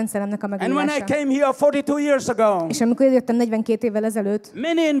volt, a Szent Szellemnek a And when I megújulása. came here 42 years ago, És amikor jöttem 42 évvel ezelőtt,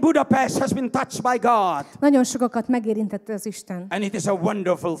 many in Budapest has been touched by God. nagyon sokakat megérintette az Isten. And it is a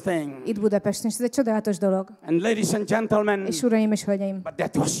wonderful thing. Itt Budapesten, és ez egy csodálatos dolog. And ladies and gentlemen, És uraim és hölgyeim, but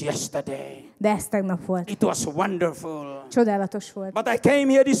that was yesterday. de ez tegnap volt. It was wonderful. Csodálatos volt. But I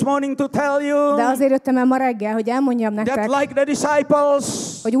came here this morning to tell you De azért jöttem el ma reggel, hogy elmondjam that nektek, like the disciples,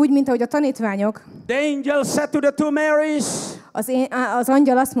 hogy úgy, mint ahogy a tanítványok, the angel said to the 2 Marys, az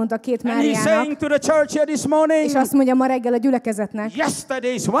angyal azt mondta 2 and he's saying Máriának, to the church here this morning, és azt mondja ma reggel a gyülekezetnek,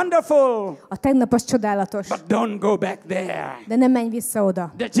 yesterday is wonderful, a tegnap az csodálatos, but don't go back there. de nem menj vissza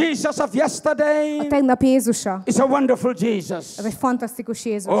oda. The Jesus of yesterday A tegnap Jézusa, is a wonderful Jesus. az egy fantasztikus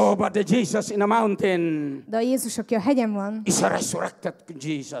Jézus. Oh, but the Jesus in a mountain De a Jézus, aki a hegyen van, is a resurrected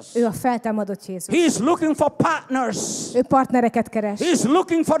Jesus. ő a feltámadott Jézus. He is looking for partners. Ő partnereket keres. He is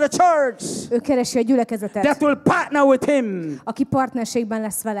looking for the church Ő keresi a gyülekezetet, that will partner with him aki partnerségben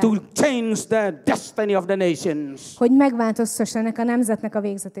lesz vele, to change the destiny of the nations. hogy megváltoztassa ennek a nemzetnek a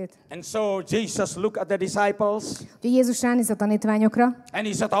végzetét. And so Jesus looked at the disciples Úgyhogy Jézus ránéz a tanítványokra, and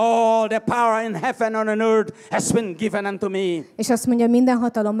he said, all the power in heaven and on earth has been given unto me. és azt mondja, minden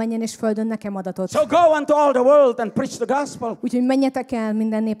hatalom menjen és földön nekem adatot. So go unto all the world and preach the gospel. Úgyhogy menjetek el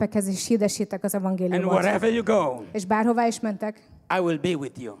minden népekhez, és hirdessétek az And evangéliumot. wherever you go, És bárhová is mentek, I will be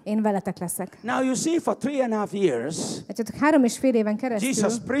with you. én veletek leszek. Now you see, for 3.5 years, Tehát 3,5 éven keresztül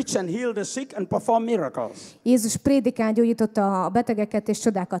Jesus preached and healed the sick and performed miracles. Jézus prédikál, gyógyította a betegeket és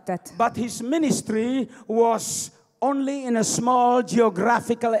csodákat tett. But his ministry was only in a small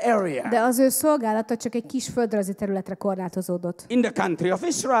geographical area De az ő szolgálata csak egy kis földrajzi területre korlátozódott. in the country of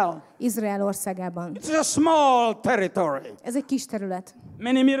Israel. Izrael országában. It's a small territory. Ez egy kis terület.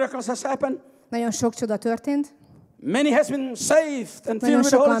 Many miracles has happened. Nagyon sok csoda történt. Many has been saved and filled Nagyon with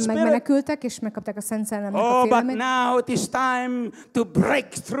the Holy sokan Spirit. megmenekültek, és megkapták a Szent Szellemnek a Oh, but félelmét. now it is time to break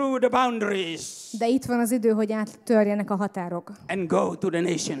through the boundaries De itt van az idő, hogy áttörjenek a határok, and go to the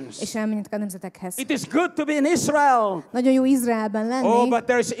nations. és elmenjenek a nemzetekhez. It is good to be in Israel. Nagyon jó Izraelben lenni, Oh, but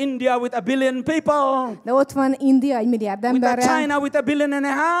there is India with 1 billion people. de ott van India 1 milliárd With emberrel, China with 1.5 billion.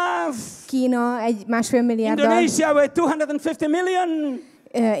 Kína 1,5 milliárddal, Indonesia with 250 million.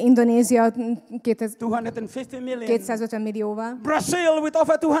 Indonézia 250 million. 250 millióval, Brazil with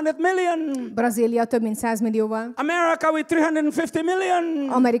over 200 million. Brazília több mint 100 millióval, America with 350 million.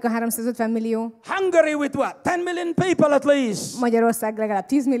 Amerika 350 millió, Hungary with what? 10 million people at least. Magyarország legalább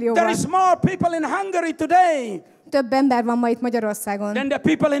 10 There millióval. is more people in Hungary today Több ember van ma itt Magyarországon, than the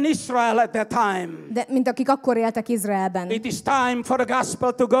people in Israel at that time. de mint akik akkor éltek Izraelben. It is time for the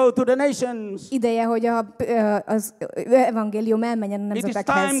gospel to go to the nations. Ideje, hogy az evangélium elmenjen a It is time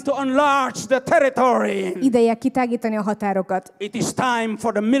nemzetekhez. to enlarge the territory. Ideje kitágítani a határokat. It is time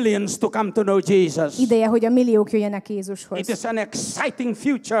for the millions to come to know Jesus. Ideje, hogy a milliók jöjjenek Jézushoz. It is an exciting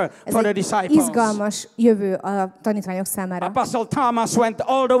future Ez for the egy disciples. izgalmas jövő a tanítványok számára. Apostle Thomas went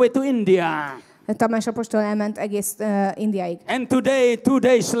all the way to India. Tamás apostol elment egész Indiáig. And today, 2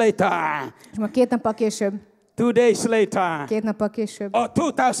 days later, És ma 2 nappal később, 2 days later, 2 nappal később, or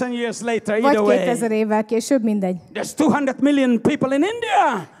 2000 years later, vagy either way, 2000 évvel később, mindegy. there's 200 million people in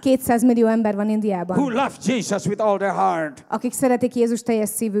India 200 millió ember van who Indiában, love Jesus with all their heart. akik szeretik Jézus teljes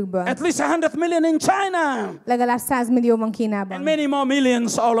szívükből. At least 100 million in China. Legalább 100 millió van And Kínában. many more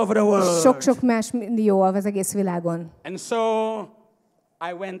millions all over the world. Sok-sok más millió az egész világon. And so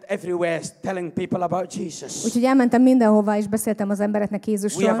I went everywhere telling people about Jesus. Úgyhogy elmentem mindenhova, és beszéltem az embereknek We have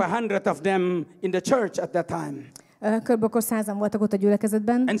Jézusról. 100 of them in the church at that time. Körülbelül akkor 100-an voltak ott a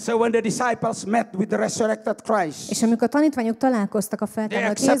gyülekezetben. And so when the disciples met with the resurrected Christ, És amikor a tanítványok találkoztak a they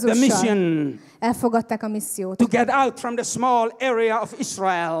feltámadt accept the Jézussal, mission elfogadták a missziót, to get out from the small area of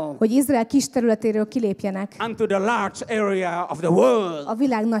Israel hogy Izrael kis területéről kilépjenek unto the large area of the world. a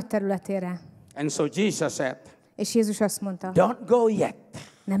világ nagy területére. And so Jesus said, És Jézus azt mondta, don't go yet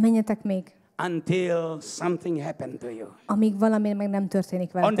ne menjetek még, until something happened to you. amíg valami meg nem történik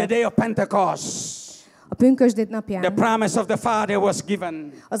On the veletek. day of Pentecost, A pünkösdét the napján promise of the Father was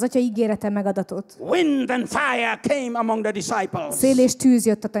given. az Atya ígérete megadatott. Wind and fire came among the disciples. Szél és tűz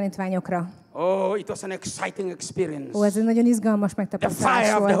jött a tanítványokra. Oh, it was an exciting experience. Ez egy nagyon izgalmas The megtapasztalás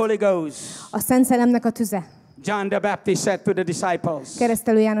fire of the volt. Holy Ghost. A Szent Szellemnek a tüze. John the Baptist said to the disciples,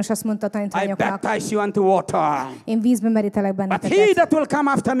 Keresztelő János azt mondta a I tanítványoknak, baptize you unto water, én vízbe merítelek but he benneteket, that will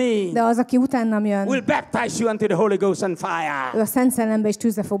come after me de az, aki utánam will jön, baptize you unto the Holy Ghost and ő fire. a Szent Szellembe és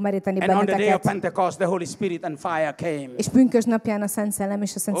tűzbe fog meríteni And on the day of benneteket. Pentecost, the Holy Spirit and fire came. És pünkösd napján a Szent Szellem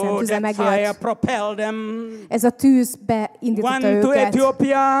és a Szent Szellem Oh, tüze that fire megjött. propelled them. Ez a tűz beindította One to őket.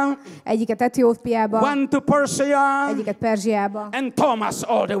 Ethiopia, Egyiket Etiópiába, one to Persia, egyiket Perzsiába, and Thomas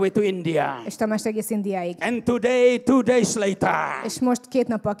all the way to India. és Tamást egész Indiáig. And today, 2 days later, És most 2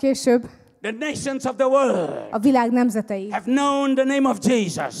 nappal később the nations of the world a világ nemzetei have known the name of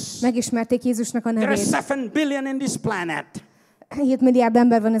Jesus. megismerték Jézusnak a There are nevét. 7 billion in this planet. 7 milliárd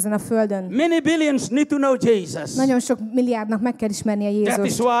ember van ezen a földön. Many billions need to know Jesus. Nagyon sok milliárdnak meg kell ismernie That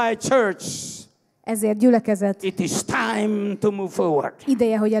is Jézust. why, church, Ezért gyülekezet, it is time to move forward.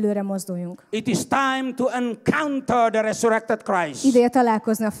 ideje, hogy előre mozduljunk. It is time to encounter the resurrected Christ Ideje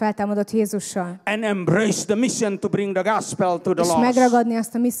találkozni a feltámadott Jézussal. and embrace the mission to bring the gospel to the És lost. megragadni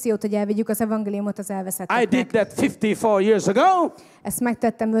azt a missziót, hogy elvigyük az evangéliumot az I did elveszetteknek. that 54 years ago. Ezt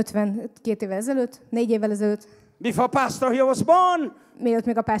megtettem 52 évvel ezelőtt, 4 évvel ezelőtt, Before pastor here was born. mielőtt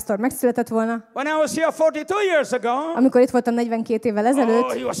még a pásztor megszületett volna. When I was here 42 years ago. Amikor itt voltam 42 évvel Oh,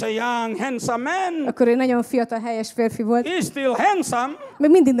 ezelőtt, he was a young, handsome man. akkor ő nagyon fiatal, helyes férfi volt. He's still handsome, Még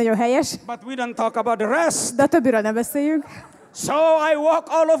mindig nagyon helyes, but we don't talk about the rest. de a többiről ne beszéljünk. So I walk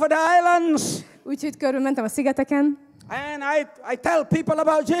all over the islands. Úgyhogy körülmentem a szigeteken, And I tell people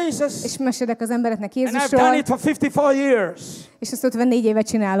about Jesus. és mesélek az embereknek And I've done Jézusról, it for 54 years. és ezt 54 éve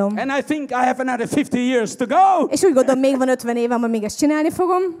csinálom. And I think I have another 50 years to go. És úgy gondolom, még van 50 évem, amíg ezt csinálni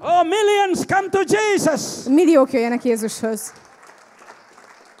fogom. Oh, millions come to Jesus. Milliók jöjjenek Jézushoz.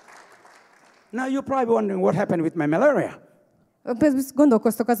 Now you're probably wondering what happened with my malaria.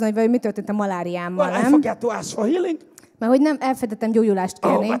 Gondolkoztok azon, hogy mi történt a maláriámmal, Well, I nem? forgot to ask for healing. Mert hogy nem elfelejtettem gyógyulást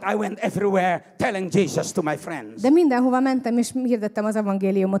Oh, kérni. but I went everywhere telling Jesus to my friends. De mindenhova mentem, és hirdettem az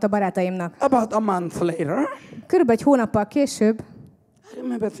evangéliumot a barátaimnak. About a month later, Körülbelül egy hónappal később I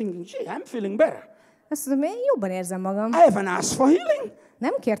remember thinking, gee, I'm feeling better. azt mondom, én jobban érzem magam. I haven't asked for healing.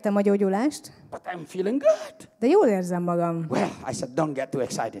 Nem kértem a gyógyulást, But I'm feeling good. De jól érzem magam. Well, I said, don't get too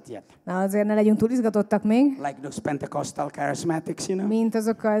excited yet. Na, azért ne legyünk túl izgatottak még. Like those Pentecostal charismatics, you know? Mint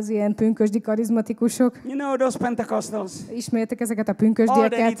azok az ilyen pünkösdi karizmatikusok. You know those Pentecostals? Ismertek ezeket a All they need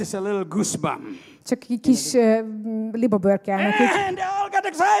pünkösdieket? is a little goosebump. Csak egy kis libabőr kell nekik. And they all get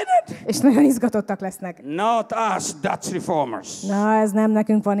excited. És nagyon izgatottak lesznek. Not us Dutch reformers. Na, ez nem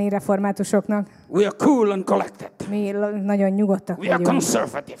nekünk van így reformátusoknak. We are cool and collected. Mi nagyon nyugodtak We are vagyunk.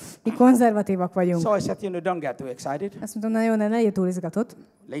 conservative. Mi konzervatívak vagyunk. So I said, you know, don't get too excited. Azt mondtam, na jó, ne legyél túl izgatott.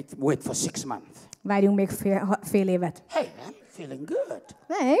 Wait for 6 months. Várjunk még fél évet. Hey, I'm feeling good.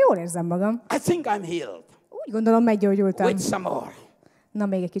 Ne, jól érzem magam. I think I'm healed. Úgy gondolom, meggyógyultam. Wait some more. Na,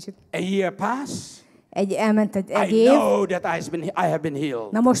 még egy kicsit. A year pass. Elment egy I év. know that I have been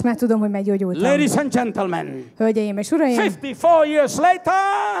healed. Na, most már tudom, hogy meggyógyultam. Ladies and gentlemen, Hölgyeim és uraim, 54 years later,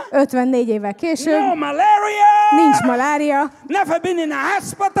 54 évvel később, no malaria, nincs malária, never been in a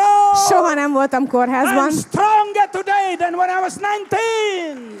hospital, soha nem voltam kórházban, I'm stronger today than when I was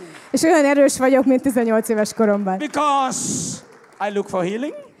 19. és olyan erős vagyok, mint 18 éves koromban. Because I look for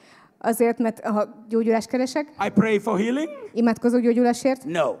healing, Azért, mert ha gyógyulást keresek, I pray for healing. imádkozok gyógyulásért?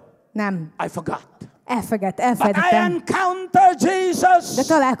 No, Nem. I forgot. But I Elfelejtettem. encounter Jesus. De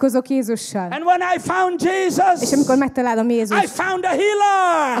találkozok Jézussal. And when I found Jesus, És amikor megtalálom I Jézust, found a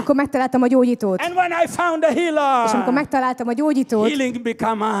healer. akkor megtaláltam a gyógyítót. And when I found a És amikor healer, megtaláltam a gyógyítót, healing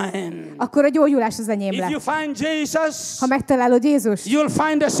become mine. akkor a gyógyulás az enyém If you lett. find Jesus, Ha megtalálod Jézust, you'll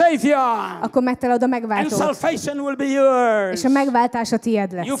find a Savior. akkor megtalálod a And megváltót. salvation will be yours. És a megváltás a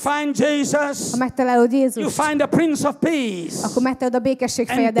tiéd You lesz. find Jesus, Ha megtalálod you Jézust, find the Prince of Peace. akkor megtalálod a békesség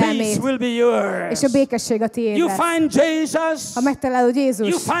And peace fejedelmét. will be yours. És a békesség a tiéd You lesz. find Jesus, Ha megtalálod you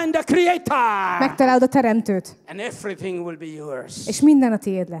Jézust, find the Creator. megtalálod a Teremtőt. And everything will be yours. És minden a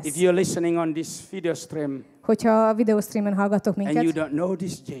tiéd If lesz. you're listening on this video stream Hogyha a videostreamen hallgatok and you minket, don't know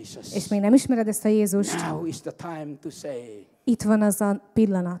this Jesus, és még nem ismered ezt a Jézust, now is the time to say, itt van az a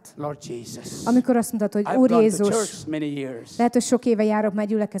pillanat, Lord Jesus, amikor azt mondtad, hogy I've Úr gone to Jézus, church many years, lehet, hogy sok éve járok már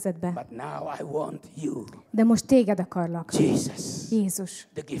gyülekezetbe, but now I want you, de most téged akarlak. Jesus, Jézus,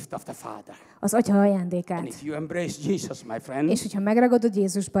 the gift of the Father. az Atya And ajándékát. if you embrace Jesus, my friend, És hogyha megragadod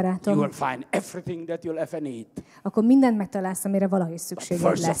Jézus you barátom, will find everything that you'll ever need. akkor mindent megtalálsz, amire valahogy szükséged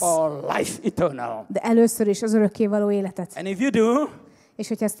First of lesz. all, life eternal. De először is az örökkévaló életet. And if you do, És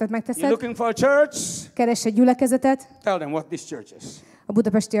hogyha ezt you're megteszed, looking for a church, keresd egy gyülekezetet, tell them what this church is. a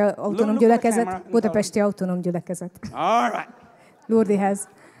Budapesti Autonóm Look at the Gyülekezet, camera and Budapesti Autonóm Gyülekezet. All right. Lourdihez.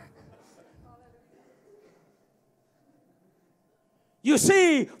 You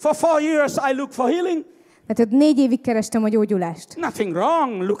see, for 4 years I look for healing. Tehát 4 évig kerestem a gyógyulást. Nothing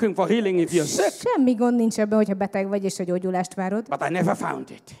wrong looking for healing if you're sick. Semmi gond nincs ebben, hogyha beteg vagy és a gyógyulást várod, But I never found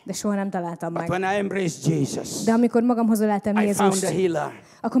it. de soha nem találtam But meg. when I embraced Jesus, De amikor magamhoz öleltem I found Jézust, a healer.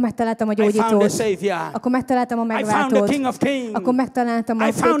 akkor megtaláltam a I found a gyógyítót, Savior. akkor megtaláltam a I found the megváltót, King of Kings. akkor megtaláltam a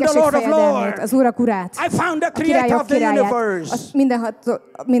I found the békesség Lord of fejedelmét, Lords. az Urak urát, I found the a Creator királyok of the királyát, universe.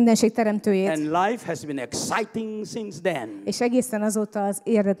 a mindenség teremtőjét. And life has been exciting since then. És egészen azóta az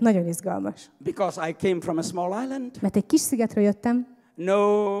élet nagyon izgalmas. Because I came from a small island. Mert egy kis szigetről jöttem, No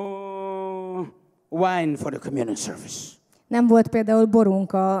wine for the communion service. nem volt például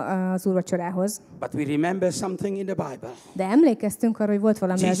borunk az úrvacsorához, But we remember something in the Bible. de emlékeztünk arra, hogy volt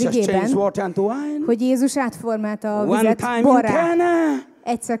valami az Jesus changed igében, water into wine. hogy Jézus átformálta a One vizet time in borrá. Cana.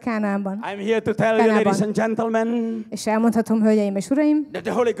 Egyszer Kánaánban. I'm here to tell you, Kánában. ladies and gentlemen, És elmondhatom, hölgyeim és uraim, that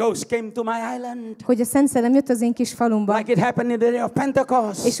the Holy Ghost came to my island. hogy a Szent Szellem jött az én kis falumba, Like it happened in the day of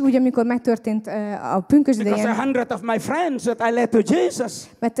Pentecost. és úgy, amikor megtörtént a pünkösd Because idején, 100 of my friends that I led to Jesus,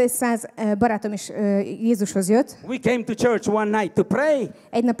 mert 100 barátom is Jézushoz jött. we came to church one night to pray.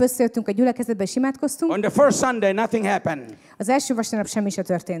 Egy nap összejöttünk a gyülekezetbe, és imádkoztunk. On the first Sunday, nothing happened. Az első vasárnap semmi se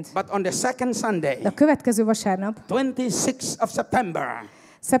történt. But on the second Sunday, De a következő vasárnap, 26th of September,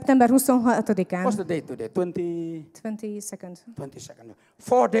 szeptember what's 26-án, the date today? 22nd, 22nd.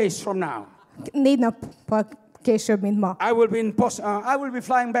 4 days from now, 4 nappal később, mint ma, I will be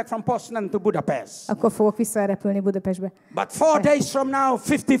flying back from Poznan to Budapest. akkor fogok visszarepülni Budapestbe. But 4 days from now,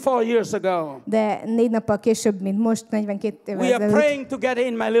 54 years ago, De 4 nappal később, mint most, 42 évvel we are ezelőtt, praying to get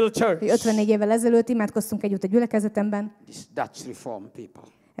in my little church. 54 évvel ezelőtt imádkoztunk együtt a gyülekezetemben. These Dutch Reformed people,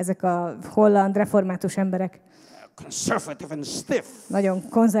 Ezek a holland református emberek conservative and stiff. nagyon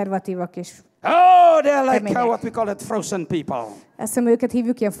konzervatívak és Oh, they're like what we call it, frozen people. Azt hiszem, őket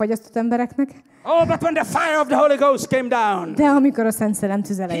hívjuk ilyen fagyasztott embereknek. Oh, but when the fire of the Holy Ghost came down, de amikor a Szent Szellem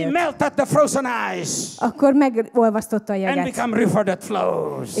tüzele He jött, melted the frozen ice, akkor megolvasztotta a and jeget, become river that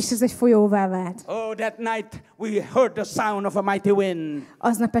flows. és ez egy folyóvá vált. Oh, that night we heard the sound of a mighty wind.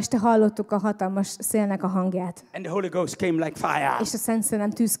 Aznap este hallottuk a hatalmas szélnek a hangját, And the Holy Ghost came like fire. és a Szent Szellem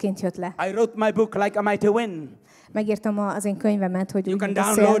tűzként jött le. I wrote my book like a mighty wind. Megírtam az én könyvemet, hogy You úgy, can mint a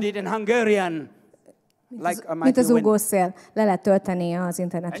download szél, it in Hungarian. Like a mint mighty az wind. ugó szél. Le lehet tölteni az And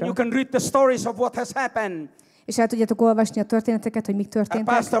internetről. you can read the stories of what has happened. És el tudjátok olvasni a történeteket, hogy mik A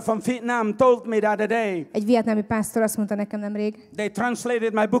történtek. pastor from Vietnam told me the other day. Egy vietnámi pásztor azt mondta nekem nemrég, They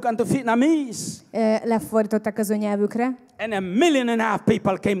translated my book into Vietnamese. lefordították az ő nyelvükre, And 1.5 million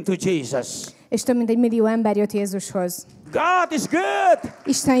people came to Jesus. és több mint 1 millió ember jött Jézushoz. God is good.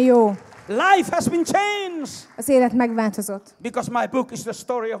 Isten jó. Life has been changed. Az élet megváltozott. Because my book is the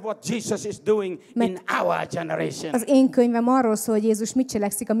story of what Jesus is doing in our generation. Az én könyvem arról szól, hogy Jézus mit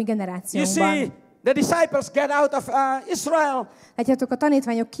cselekszik a mi You generációnkban. see, the disciples get out of Israel. Látjátok, a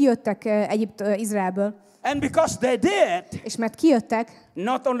tanítványok kijöttek Izraelből, And because they did, és mert kijöttek,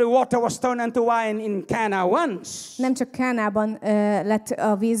 not only water was turned into wine in Cana once, nem csak Kánában lett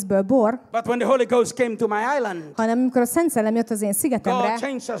a vízből bor, but when the Holy Ghost came to my island, hanem amikor a Szent Szellem jött az én szigetemre, God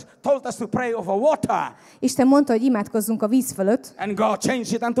changed us, told us to pray over water, Isten mondta, hogy imádkozzunk a víz fölött, and God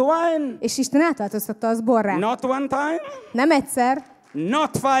changed it into wine. és Isten átváltoztatta az borrá. Not one time, Nem egyszer,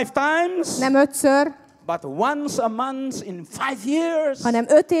 not 5 times, nem 5-ször, but once a month in 5 years. hanem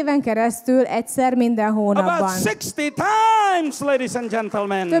 5 éven keresztül egyszer minden About hónapban. 60 times, ladies and Több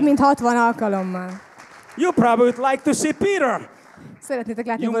gentlemen. mint 60 alkalommal. You probably would like to see Peter. Szeretnétek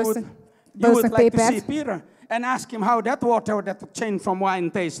látni You would valószínűleg like to see Pétert, Peter and ask him how that water that changed from wine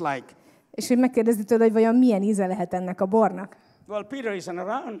tastes like. és hogy megkérdezni tőle, hogy vajon milyen íze lehet ennek a bornak. Well, Peter isn't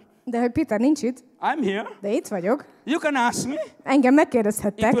around. De hogy Péter nincs itt, I'm here. de itt vagyok, You can ask me. engem It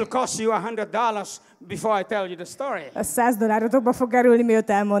megkérdezhettek. will cost you $100 before I tell you the story. A $100 fog kerülni, miatt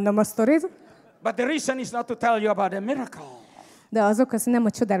elmondom a sztorit. But the reason is not to tell you about the miracle. De azok, azt nem a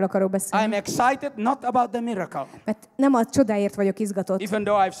csodáról akarok beszélni. I'm excited not about the miracle. Mert nem a csodáért vagyok izgatott. Even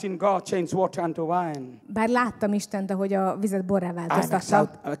though I've seen God change water into wine. Bár láttam Istent, ahogy a vizet borrá I'm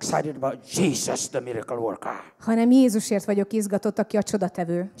változtatta. excited about Jesus, the miracle worker. Hanem Jézusért vagyok izgatott, aki a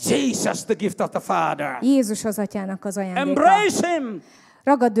csodatevő. Jesus, the gift of the Father. Jézus az atyának az ajándéka. Embrace Him.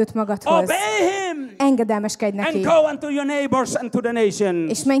 Ragadd őt magadhoz. Obey Him. Engedelmeskedj neki. And go unto your neighbors and to the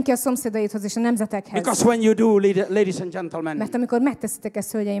nations. És menj ki a szomszédaidhoz és a nemzetekhez. Because when you do, ladies and gentlemen, Mert amikor megteszitek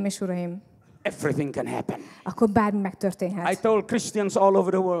ezt, hölgyeim és uraim, everything can happen. akkor bármi I megtörténhet. told Christians all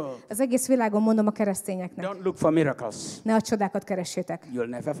over the world, Az egész világon mondom a keresztényeknek, don't look for miracles. ne a csodákat keressétek, You'll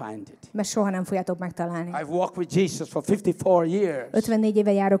never find it. mert soha nem fogjátok megtalálni. I've walked with Jesus for 54 years. 54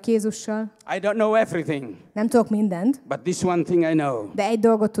 éve járok Jézussal, I don't know everything, nem tudok mindent, but this one thing I know. de egy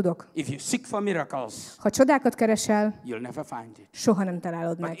dolgot tudok. If you seek for miracles, Ha csodákat keresel, you'll never find it. soha nem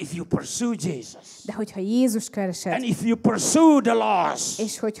találod meg. But if you pursue Jesus, De hogyha Jézus keresed, and if you pursue the lost,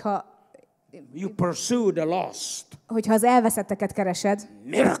 és hogyha az elveszetteket keresed,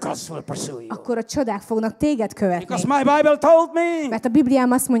 miracles will pursue you. akkor a csodák fognak téged követni. Because my Bible told me Mert a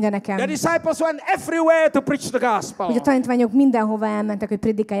Bibliám azt mondja the nekem, disciples went everywhere to preach the gospel, hogy a tanítványok mindenhova elmentek, hogy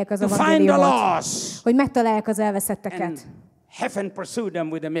predikálják az to find the evangéliumot, lost, hogy megtalálják az and elveszetteket. heaven pursued them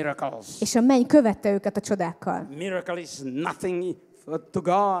with the miracles. És a menny követte őket a csodákkal. Miracle is nothing to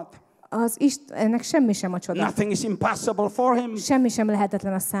God. Ennek semmi sem a csoda. Nothing is impossible for Him. Semmi sem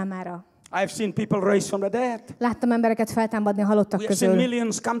lehetetlen a számára. I've seen people raised from the dead. Láttam embereket feltámadni a halottak We have seen közül.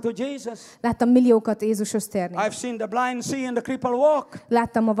 millions come to Jesus. Láttam milliókat Jézushoz térni. I've seen the blind see and the cripple walk.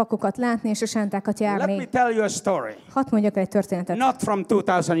 Láttam a vakokat látni és a sántákat Let me járni. tell you a story. Hadd mondjak el egy történetet. Not from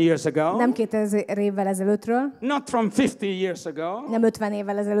 2000 years ago. Nem 2000 évvel ezelőttről, Not from 50 years ago. nem 50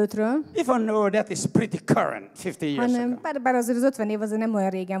 évvel ezelőttről, Even though that is pretty current, 50 years hanem ago. bár azért az 50 év azért nem olyan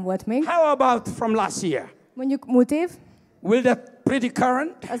régen volt még. How about from last year? Mondjuk múlt év, Will that pretty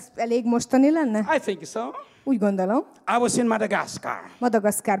current? az elég mostani lenne? I think so. Úgy gondolom. I was in Madagascar.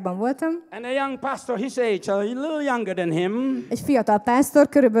 Madagaszkárban voltam. And a young pastor, his age, a little younger than him, Egy fiatal pásztor,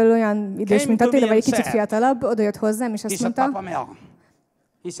 körülbelül olyan idős, mint Attila, vagy egy kicsit said, fiatalabb, oda jött hozzám, és he azt said, mondta, Papa Mel.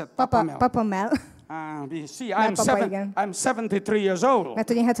 He said, Papa Mel. Papa Mel. See, I'm 73 years old. Mert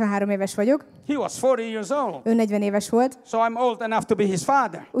hogy én 73 éves vagyok. He was 40 years old. Ő 40 éves volt. So I'm old enough to be his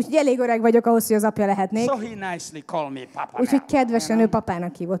father. Úgyhogy elég öreg vagyok ahhoz, hogy az apja lehetnék. So he nicely called me Papa. Úgyhogy kedvesen ő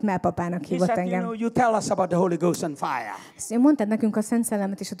papának hívott, Mel papának hívott engem. You tell us about the Holy Ghost and fire. Ezt mondtad nekünk a Szent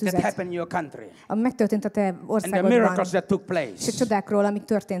Szellemet és a That tüzet. happened in your country. Ami megtörtént a te And the országodban. miracles that took place. És a csodákról, amik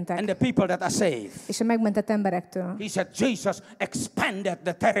történtek. And the people that are saved. És a megmentett emberektől. He said Jesus expanded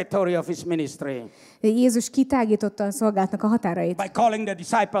the territory of his ministry. Jézus kitágította a szolgálatnak a határait. By calling the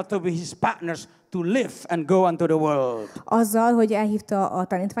disciples to be his partners to live and go unto the world. Azzal, hogy elhívta a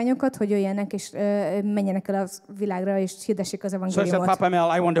tanítványokat, hogy jöjjenek és menjenek el a világra és hirdessék az So he said, evangéliumot. Papa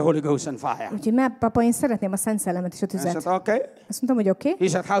Mel, I want the Holy Ghost and fire. Úgyhogy Mel papa, én szeretném a Szent Szellemet és a I said, tüzet. okay. Azt mondtam, hogy oké. He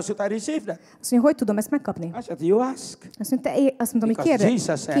said, how should I receive that? Azt mondja, hogy tudom ezt megkapni? I said, you ask. Azt mondtam, hogy Because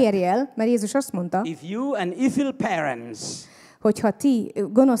Jesus said, kérj el, mert Jézus azt mondta, If you and evil parents hogyha ti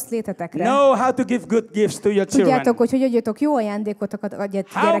gonosz létetekre know how to give good gifts to your children, tudjátok, hogy adjatok jó ajándékot adjat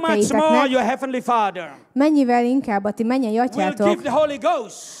how much more gyerekeiteknek, your heavenly Father mennyivel inkább a ti mennyei will atyátok give the Holy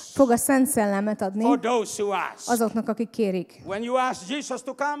Ghost fog a Szent Szellemet adni for those who ask. azoknak, akik kérik. When you ask Jesus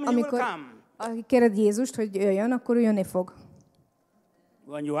to come, he will Amikor come. akik kéred Jézust, hogy jöjjön, akkor ő jönni fog.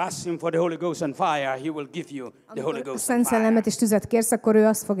 When you ask him for the Holy Ghost and fire, he will give you the Holy Amikor a Ghost Szent and fire. Szellemet és tüzet kérsz, akkor ő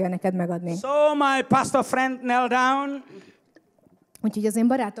azt fogja neked megadni. So my pastor friend knelt down. Úgyhogy az én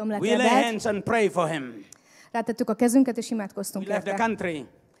barátom We lay lekedett, hands and pray for him. rátettük a kezünket és We imádkoztunk left the érte. country.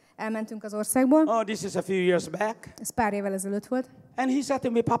 Elmentünk az országból, Oh, this is a few years back. ez pár évvel ezelőtt volt, And he said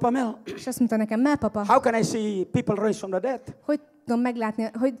to me, Papa Mel, és azt mondta nekem, Mel papa, how can I see people raised from the dead? hogy tudom meglátni,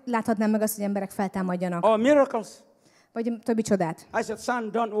 hogy láthatnám meg azt, hogy emberek feltámadjanak, Or miracles? vagy a többi csodát. I said, son,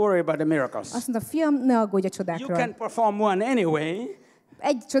 don't worry about the miracles. Azt mondta, fiam, ne aggódj a You csodákról. can perform one anyway.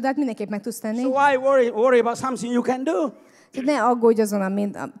 Egy csodát mindenképp meg tudsz tenni, So why worry about something you can do? tehát ne aggódj azon,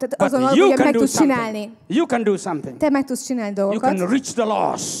 tehát But azon you aggódj, hogy can meg do tudsz something. csinálni. You can do something. Te meg tudsz csinálni You can dolgokat, reach the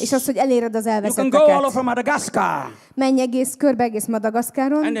lost. és az, hogy eléred az You can go all elveszetteket. over Madagascar. Menj körbe egész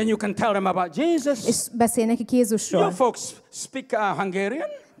Madagaszkáron, And then you can tell them about Jesus. és beszélj nekik Jézusról. You folks speak Hungarian.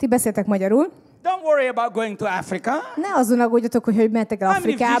 Ti beszéltek magyarul. Don't worry about going to Africa. Ne azon aggódjatok, hogy mehetek el I mean,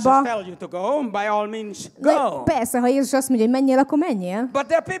 if Jesus Afrikába. tells you to go, by all means, De go. persze, ha Jézus azt mondja, hogy menjél, akkor menjél. But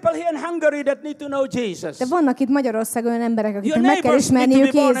there are people here in Hungary that need to know Jesus. De vannak itt Magyarországon olyan emberek, akiknek Your meg kell neighbors need to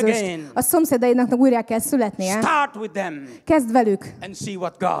ismerniük be born Jézust. again. A szomszédaidnak újra kell születnie. Start with them Kezd velük, and see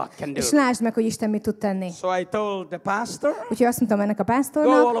what God can do. és lásd meg, hogy Isten mit tud tenni. So I told the pastor, Úgyhogy azt mondtam ennek a go all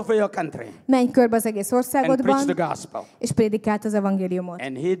pásztornak, over your country menj körbe az egész and preach országodban, the gospel. és prédikált az evangéliumot.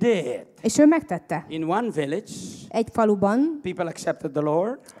 And he did. És ő megtette. In one village, Egy faluban people accepted the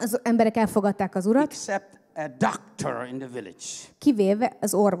Lord, az emberek elfogadták az Urat, except a doctor in the village. kivéve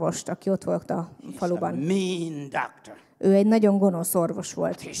az orvost, aki ott volt a He's a faluban. mean doctor. Ő egy nagyon gonosz orvos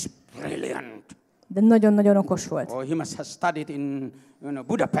volt, He's brilliant. de nagyon-nagyon okos volt. Or he must have studied in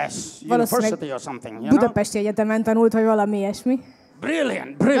Budapest Valószínűleg University or something. You know? Budapesti Egyetemen tanult, vagy valami ilyesmi.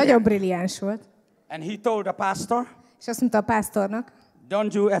 Brilliant, Nagyon brilliant. brilliáns volt. And he told the pastor, És azt mondta a pásztornak,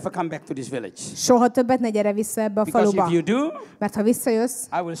 don't you ever come back to this village. soha többet ne gyere vissza ebbe a Because faluba. if you do, Mert ha visszajössz,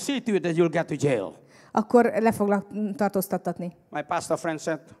 I will see to it that you'll get to jail. akkor le foglak tartóztattatni. My pastor friend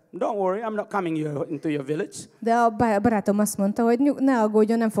said, don't worry, I'm not coming into your village. De a barátom azt mondta, hogy ne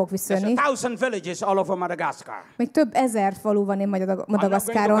aggódjon, nem fog There's visszajönni. 1,000 villages all over Madagascar. Még több ezer falu van én I'm not going to come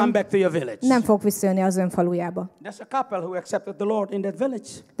Madagaszkáron. back to your village. Nem fog visszajönni az ön falujába. There's a couple who accepted the Lord in that village.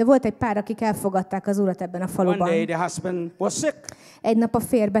 De volt egy pár, akik elfogadták az Urat ebben a One day faluban. the husband was sick. Egy nap a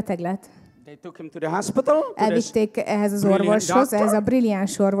férj beteg lett. They took him to the hospital. To this. Elvitték ehhez az brilliant orvoshoz, doctor. ehhez a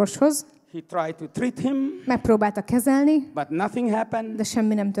brilliáns orvoshoz. He tried to treat him, Megpróbálta kezelni, but nothing happened. de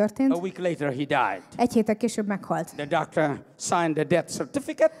semmi nem A történt. week later he died. Egy héttel később meghalt. The doctor signed the death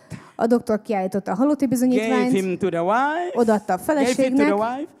certificate, A doktor kiállította a halotti gave bizonyítványt, him to the wife, odaadta a gave it to the feleségnek,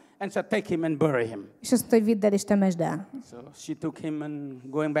 wife, and said, take him and bury him. és azt mondta, hogy vidd el és temesd el. So she took him and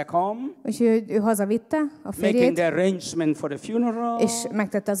going back home, És ő hazavitte a making férjét, the arrangement for the funeral. és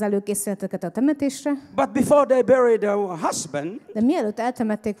megtette az előkészületeket a temetésre. But before they buried the husband, De mielőtt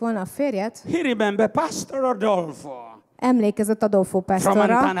eltemették volna a férjet, he remembered Pastor Adolfo emlékezett Adolfo from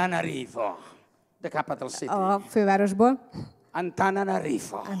pásztorra Antananarivo, the capital city. a fővárosból.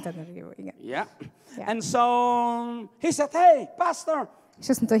 Antananarivo. Antananarivo, igen. Yeah. Yeah. And so he said, hey, Pastor, És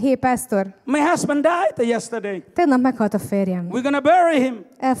azt mondta, hogy hé, pásztor, my husband died yesterday. tegnap meghalt a férjem. We're going to bury him.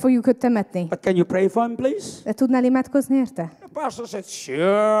 El fogjuk őt temetni. But can you pray for him, please? De tudnál imádkozni érte? The pastor said,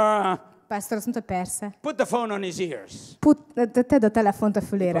 sure. pásztor azt mondta, persze. Put the phone on his ears. Tedd a telefont a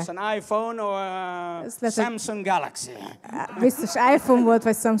fülére. It was an iPhone or a Samsung Galaxy. Biztos iPhone volt,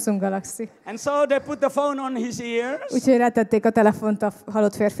 vagy Samsung Galaxy. And so they put the phone on his ears. Úgyhogy rátették a telefont a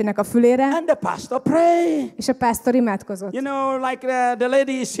halott férfinak a fülére. And the pastor prayed. És a pásztor imádkozott. You know, like the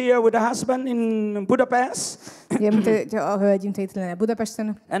lady is here with the husband in Budapest. Ja, mint a hölgy itt lenne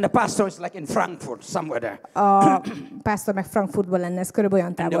Budapesten. And the pastor is like in Frankfurt, somewhere there. A pásztor meg Frankfurtban lenne, ez körülbelül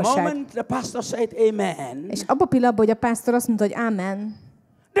olyan távolság. And the moment the pastor said amen. És abban a pillanatban, hogy a pásztor azt mondta, hogy amen.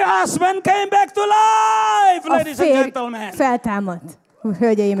 The husband came back to life, ladies and gentlemen. Feltámadt,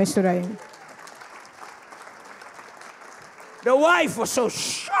 hölgyeim és uraim. The wife was so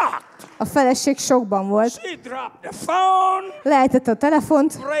shocked. A feleség sokban volt. She dropped the phone. Leejtette a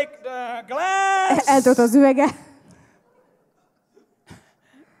telefont. Break the glass. Eltört az üvege.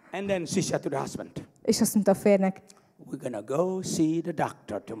 And then she said to the husband. És azt mondta a férnek. We're gonna go see the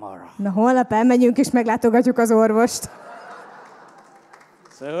doctor tomorrow. Na holnap elmegyünk és meglátogatjuk az orvost.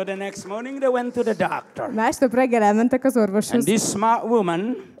 So the next morning they went to the doctor. Másnap reggel elmentek az orvoshoz. And this smart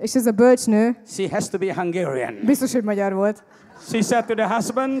woman. És ez a bölcsnő. She has to be Hungarian. Biztos, hogy magyar volt. She said to the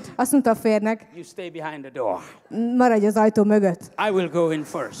husband. Azt mondta a férnek. You stay behind the door. Maradj az ajtó mögött. I will go in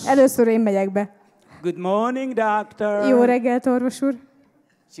first. Először én megyek be. Good morning, doctor. Jó reggelt, orvos úr.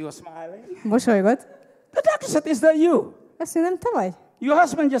 She was smiling. Mosolygott. The doctor said, is that you? Azt mondja, nem te vagy? Your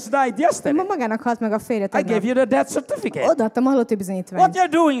husband just died yesterday. Ma magának halt meg a férje I tegnap. gave you the death certificate. Odaadtam a halotti bizonyítványt. What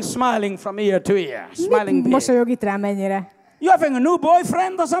you're doing smiling from ear to ear? Smiling Mit big. mosolyog itt rám ennyire? You having a new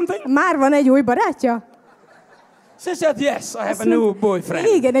boyfriend or something? Már van egy új barátja? She said, yes, I have a new boyfriend.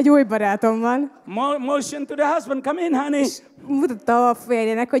 Igen, egy új barátom van. Motion to the husband, come in, honey. És mutatta a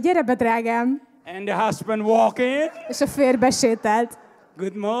férjének, hogy gyere be, drágám. And the husband walk in. És a férj besétált.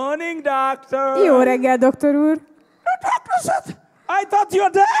 Good morning, doctor. Jó reggel, doktor úr. The doctor said, I thought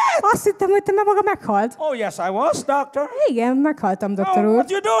you're dead. Azt hittem, hogy te már maga meghalt. Oh, yes, I was, doctor. Igen, meghaltam, doktor úr. What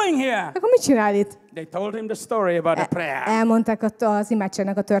you doing here? Akkor mit csinál itt? They told him the story about the prayer. Elmondták az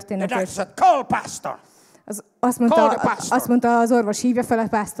imádságnak a The doctor történetét. said, call pastor. Azt mondta az orvos, hívja fel a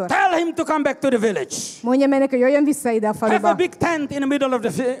pásztort. Tell him to come back to the village. Mondja meg neki, hogy jöjjön vissza ide a Have a faluba. big tent in the middle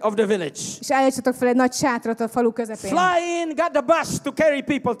of the village. És állítsatok fel egy nagy sátrat a falu közepén. Fly in, got the bus to carry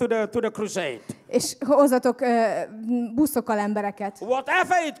people to the crusade. És hozzatok buszokkal embereket.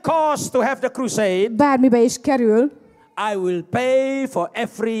 Whatever it costs to have the crusade, Bármibe is kerül, I will pay for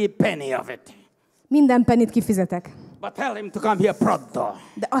every penny of it. minden pennit kifizetek. But tell him to come here pronto.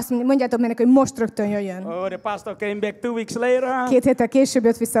 De azt mondjátok meg neki, hogy most rögtön jöjjön. Oh, the pastor came back 2 weeks later. 2 héttel később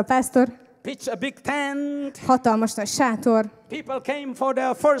jött vissza a pásztor. Pitch a big tent. Hatalmas nagy sátor. People came for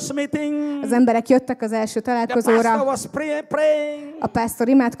their first meeting. Az emberek jöttek az első The pastor találkozóra. was praying. A pásztor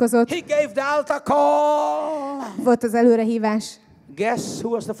imádkozott. He gave the altar call. Volt az előrehívás. Guess who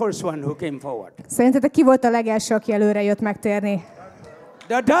was the first one who came forward? Szerintetek ki volt a legelső, aki előre jött megtérni?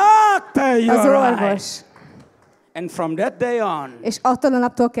 The doctor, you're Az right. orvos. And from that day on, És attól a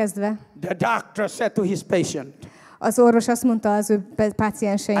naptól kezdve the doctor said to his patient, az orvos azt mondta az ő I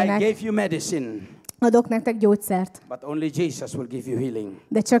pácienseinek, gave you medicine, adok nektek gyógyszert, but only Jesus will give you healing.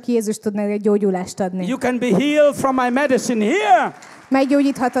 de csak Jézus tud nektek gyógyulást adni. You can be healed from my medicine here,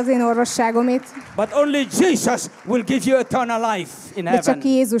 Meggyógyíthat az én orvosságom itt, but only Jesus will give you eternal life in de csak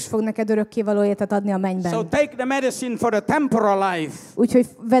heaven. Jézus fog neked örökkévaló életet adni a So mennyben. take the medicine for the temporal life, Úgyhogy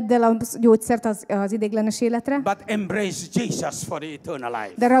vedd el a gyógyszert az ideiglenes életre, but embrace Jesus for the eternal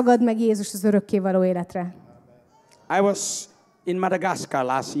life. de ragad meg Jézus az örökkévaló életre. I was in Madagascar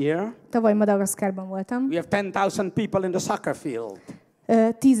last year. Tavaly Madagaszkárban voltam. We have 10,000 people in the soccer field.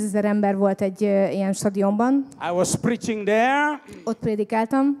 10 000 ember volt egy ilyen stadionban. I was preaching there, Ott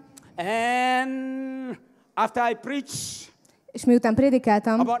prédikáltam, and after I preached, és miután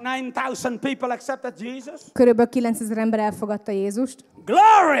prédikáltam, about 9,000 people accepted Jesus. körülbelül 9000 ember elfogadta Jézust.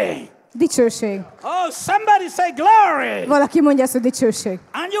 Glory! Dicsőség. Oh, somebody say glory! Valaki mondja azt, hogy dicsőség.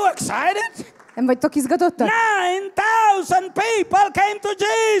 Aren't you excited? Nem vagytok izgatottak? 9,000 people came to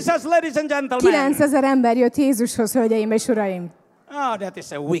Jesus, ladies and gentlemen. 9000 ember jött Jézushoz, hölgyeim és uraim. Oh, that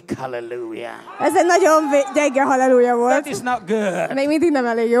is a weak hallelujah. Ez egy nagyon gyenge halleluja volt. That is not good. Még mindig nem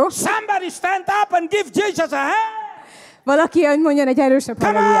elég jó. Somebody stand up and give Jesus a hand. Valaki mondjon egy erősebb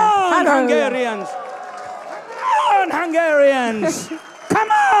Come halleluját. on, Halleluja. Hungarians. Come on, Hungarians.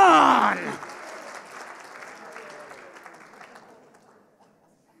 Come on.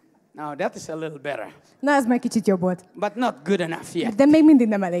 Now that is a little better, Na, ez már kicsit jobb volt. but not good enough yet. De még mindig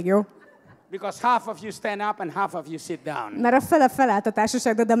nem elég jó. Because half of you stand up and half of you sit down. Mert a fele felállt a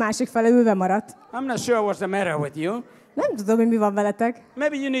társaság, de a másik fele ülve maradt. I'm not sure what's the matter with you. Nem tudom, hogy mi van veletek.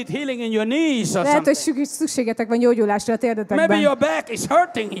 Maybe you need healing in your knees or Lehet, hogy something. szükségetek van gyógyulásra a térdetekben. Maybe your back is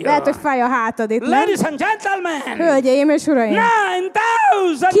hurting you. Lehet, hogy fáj a hátad itt, nem? Ladies and gentlemen, Hölgyeim és uraim!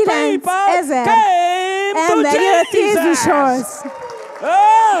 9,000 people 9,000 came to ember jött Jesus. Jézushoz.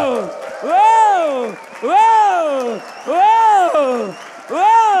 Whoa! Whoa! Whoa! Whoa!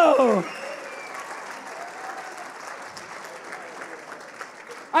 Whoa!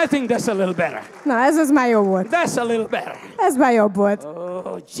 I think that's a little better. Na, ez az már jó volt. That's a little better. Ez már jobb volt.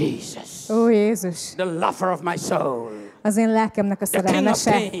 Oh, Jesus. Ó, Jézus. The lover of my soul. Az én lelkemnek a The King of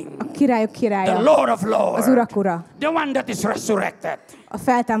szerelmese. Kings. A királyok The királya. Lord of Lords. Az Urak ura. The one that is resurrected. A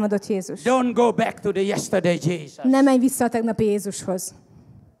feltámadott Jézus. Don't go back to the yesterday Jesus. Ne menj vissza a tegnapi Jézushoz.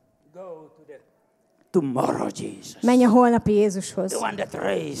 Go to the tomorrow Jesus. Menj a holnapi Jézushoz. The one that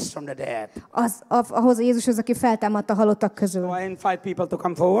raised from the dead. Ahhoz a Jézushoz, aki feltámadta a halottak közül. So I invite people to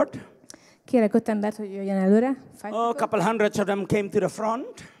come forward. Kérek 5 embert, hogy jöjjön előre. Oh, a couple hundreds of them came to the front.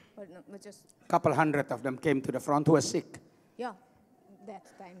 Couple hundred of them came to the front who were sick. Yeah, that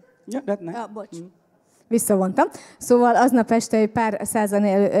time. Yeah, that night. Bocs. Visszavontam. Szóval aznap este pár százan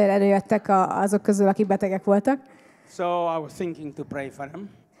előjöttek azok közül, akik betegek voltak. So I was thinking to pray for them.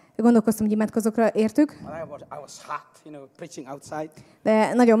 Gondolkoztam, hogy imádkozokra értük. I was hot, preaching outside.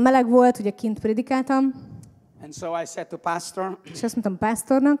 De nagyon meleg volt, ugye kint prédikáltam. And so I said to pastor. És azt mondtam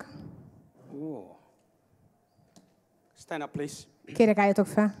pásztornak. Oh. Stand up, please. Kérek, álljatok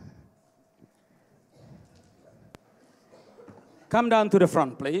fel. Come down to the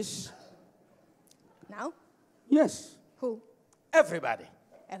front, please. Now? Yes. Who? Everybody.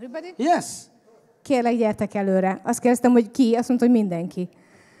 Everybody? Yes. Kérlek, gyertek előre. Azt kérdeztem, hogy ki, azt mondta, hogy mindenki.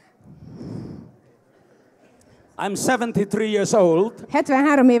 I'm 73 years old.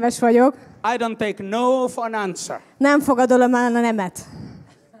 73 éves vagyok. I don't take no for an answer. Nem fogadom el a nemet.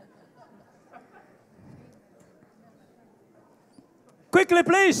 Quickly,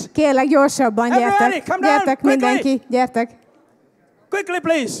 please. Kérlek, gyorsabban, gyertek. Gyertek, mindenki, gyertek. Quickly,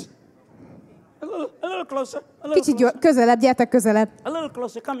 please. A little closer. Kicsit közelebb, gyertek közelebb. A little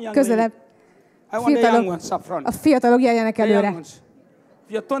closer. Come, young Közelebb. lady. I want the young ones up front. A fiatalok jöjjenek The young előre. ones.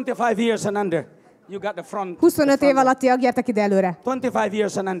 If you're 25 years and under, you got the front. 25 év alattiak, gyertek ide előre. 25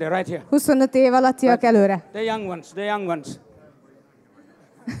 years and under, right here. 25 év alattiak előre. The young ones, the young ones.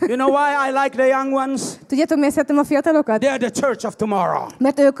 You know why I like the young ones? Tudjátok, miért szeretem a fiatalokat? They are the church of tomorrow.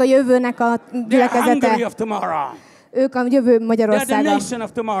 Mert ők a jövőnek a They are Hungary gyülekezete. of tomorrow. Ők a jövő They are the Magyarországa. nation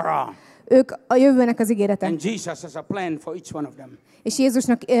of tomorrow. Ők a jövőnek az ígérete. And Jesus has a plan for each one of them. És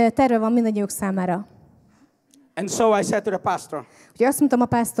Jézusnak terve van mindannyiuk számára. And so I said to the pastor, Úgyhogy azt mondtam a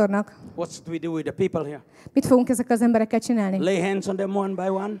pásztornak, what do we do with the people here? mit fogunk ezekkel az emberekkel csinálni? Lay hands on them one by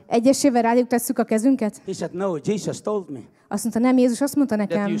one? Egyesével rájuk tesszük a kezünket? He said, no, Jesus told me Azt mondta, nem, Jézus azt mondta that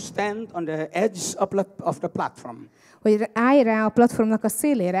nekem, you stand on the edge of the platform. hogy állj rá a platformnak a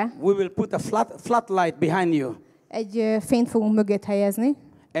szélére, We will put a floodlight behind you. egy fényt fogunk mögét helyezni,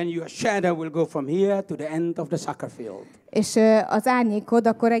 And your shadow will go from here to the end of the soccer field. és az árnyékod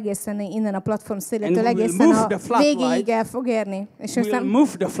akkor egészen innen a platform szélétől And we will egészen move a the floodlight. végéig el fog érni. És We'll aztán move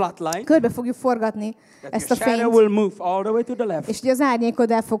the floodlight. körbe fogjuk forgatni That ezt a your shadow fényt, will move all the way to the left. és ugye az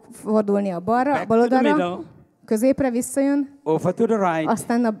árnyékod el fog fordulni a balra, a Back to the baloldalra, middle. középre visszajön, Over to the right.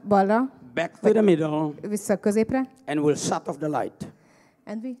 aztán a balra, Back to the middle. vissza a középre, And we'll shut off the light.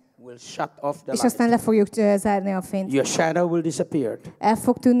 and we, We'll shut off the és aztán light. le fogjuk zárni a fényt. Your shadow will disappear. El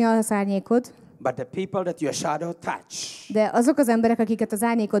fog tűnni az árnyékod, But the people that your shadow touch de azok az emberek, akiket az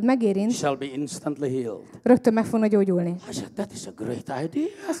árnyékod megérint, shall be instantly healed. rögtön meg fognak gyógyulni. I said, that is a great idea.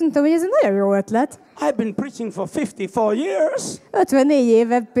 Azt mondtam, hogy ez egy nagyon jó ötlet. I've been preaching for 54 years. 54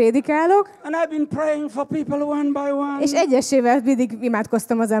 éve prédikálok, And I've been praying for people one by one. és egyesével mindig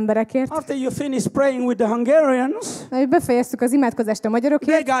imádkoztam az emberekért. After you finish praying with the Hungarians, Ahogy befejeztük az imádkozást a they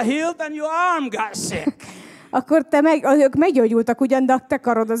magyarokért, got healed and your arm got sick. akkor ők meggyógyultak ugyan, de a te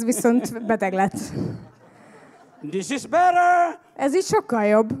karod az viszont beteg lett. This is better. Ez így sokkal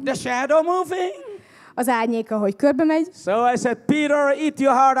jobb. The shadow moving. Az árnyék, ahogy körbe megy, So I said, Peter, eat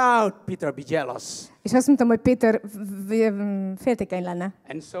your heart out. Peter, be jealous. és azt mondtam, hogy Péter féltékeny lenne.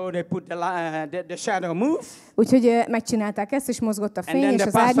 And so they put the shadow move. Úgyhogy megcsinálták ezt, és mozgott a And fény then és the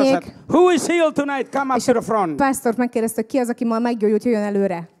az pastor árnyék. said, who is healed tonight? Come up És to the a front. pásztort megkérdezte, ki az, aki ma meggyógyult, jöjjön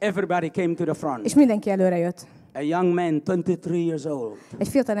előre. Everybody came to the front. És mindenki előre jött. A young man, 23 years old, Egy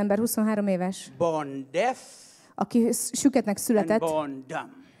fiatal ember, 23 éves, born deaf aki süketnek and született, born dumb.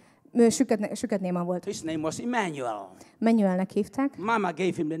 süket néma volt. His name was Emmanuel. Emmanuelnek hívták. Mama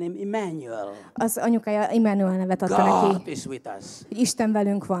gave him the name Emmanuel. Az anyukája Emmanuel nevet adta God neki. is with us. Hogy Isten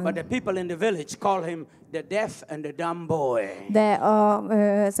velünk van. But the people in the village call him the deaf and the dumb boy. De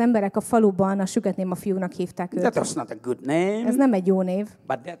az emberek a faluban a süketnéma fiúnak hívták őt. That was not a good name. Ez nem egy jó név.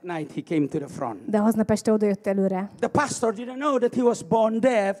 But that night he came to the front. De aznap este odajött előre. The pastor didn't know that he was born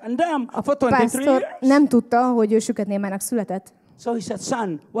deaf and dumb A for 23 pásztor years. nem tudta, hogy ő süketnémának született. So he said,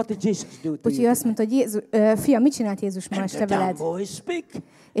 son, what did Jesus do to Úgyhogy you? azt mondta, hogy fiam, mit csinált Jézus ma And este the dumb veled? boy speak.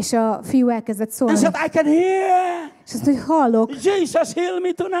 És a fiú elkezdett And szólni. said, I can hear. És azt mondta, hogy hallok. Jesus healed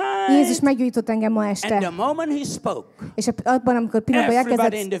me tonight. Jézus meggyógyított engem ma And este. the moment he spoke, És abban, amikor pillanatban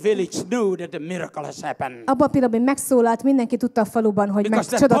everybody in elkezdett, the village knew that the miracle has happened. abban a pillanatban megszólalt, mindenki tudta a faluban, hogy Because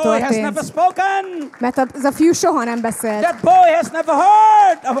that csoda boy has never történt. spoken. Mert ez a fiú soha nem beszélt. That boy has never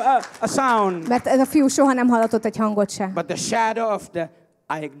heard a sound. Mert ez a fiú soha nem hallatott egy hangot se. But the shadow of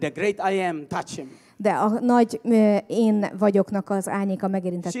the great I am touched him. De a nagy én vagyoknak az árnyéka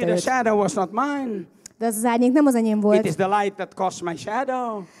megérintette See, the őt. shadow was not mine. De az árnyék nem az enyém It volt. is the light that caused my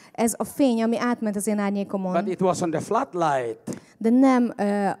shadow. Ez a fény, ami átment az én árnyékomon. But it wasn't the floodlight. De nem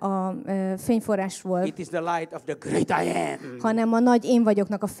a fényforrás volt, It is the light of the great I am. hanem a nagy én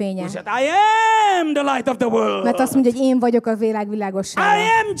vagyoknak a fénye. Who said, I am the light of the world. Mert azt mondja, hogy én vagyok a világ I világossága.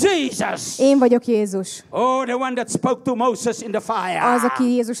 am Jesus. Én vagyok Jézus. Oh, the one that spoke to Moses in the fire. Az, aki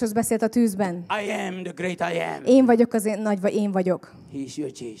Jézushoz beszélt a tűzben. I am the great I am. Én vagyok az én nagy, vagy én vagyok. He is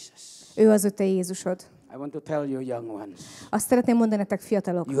your Jesus. Ő az ő te Jézusod. I want to tell you, young ones, Azt szeretném mondani nektek,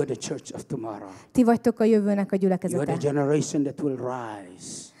 fiatalok. you are the church of tomorrow. Ti vagytok a jövőnek a You are the gyülekezete. generation that will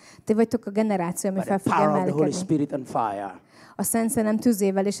rise Ti vagytok a generáció, ami by the fel fog power of the Holy emelkedni. Spirit and fire. A Szent Szellem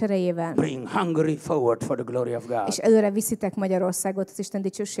tüzével és erejével. Bring Hungary forward for the glory of God. És előre viszitek Magyarországot az Isten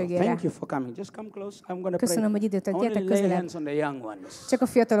dicsőségére. Thank you for coming. Just come close. I'm going to Köszönöm, pray. hogy időt Only gyertek lay közelebb. hands on the young ones. Csak a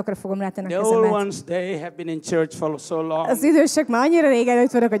fiatalokra fogom rátenni The a old kezemet. ones, they have been in church for so long. Az idősek már annyira régen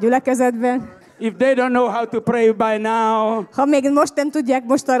előtt vannak a gyülekezetben. If they don't know how to pray by now, Ha még most nem tudják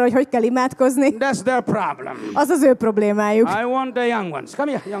most arra, hogy kell imádkozni, that's their problem. az az ő problémájuk. I want the young ones.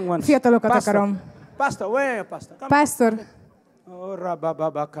 Come here, young ones. Fiatalokat akarom. Pastor, where are you, Pastor? Come. Pásztor, Oh,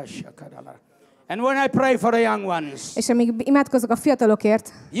 rabababakashakadala. And when I pray for the young ones, és amíg imádkozok a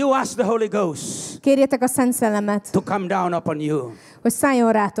fiatalokért, you ask the Holy Ghost kérjétek a Szent Szellemet, to come down upon you. hogy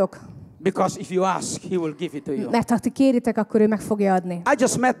szálljon rátok. Because if you ask, he will give it to you. Mert ha ti kéritek, akkor ő meg fogja adni. I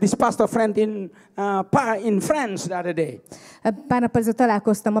just met this pastor friend in France the other day. Pár nap ezelőtt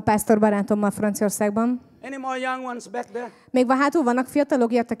találkoztam a pásztor barátommal Franciaországban. Any more young ones back there? Még hátul vannak fiatalok,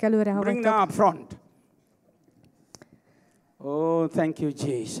 gyertek előre, ha Bring vagytok. them up front. Oh, thank you,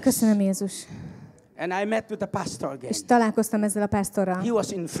 Jesus. Köszönöm, Jézus. And I met with the pastor again. És találkoztam ezzel a pásztorral. He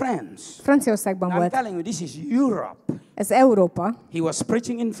was in France. Franciaországban I'm volt. telling you, this is Europe. Ez Európa. He was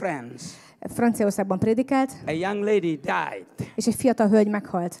preaching in France. Franciaországban prédikált, A young lady died és egy fiatal hölgy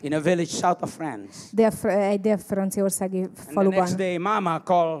meghalt. in a village south of France. Egy dél-franciaországi And the faluban. next day, Mama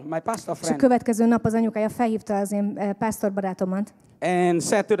called my pastor És a friend következő nap az anyukája felhívta az én pásztorbarátomat, and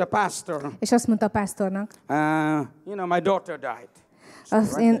said to the pastor, és azt mondta a pásztornak, you know, my daughter died.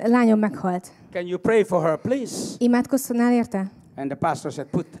 az én lányom meghalt. Can you pray for her, please? Imádkozzanál érte? And the pastor said,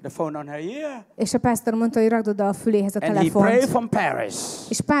 put the phone on her ear. És a pásztor mondta, hogy rakd oda a füléhez a And he prayed telefont. from Paris.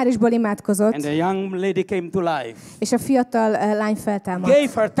 És Párizsból imádkozott, And the young lady came to life. és a fiatal lány feltámadt. Gave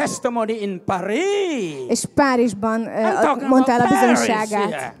her testimony in Paris. És Párizsban talking mondta el a about Paris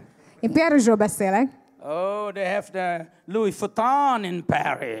bizonyságát. here. Én Párizsról beszélek. Oh, they have the Louis Vuitton in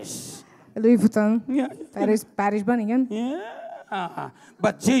Paris. Louis Vuitton. Yeah. Párizsban, igen. Yeah.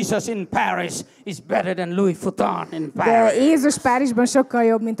 But Jesus in Paris is better than Louis Vuitton in De Paris. Jézus Párizsban sokkal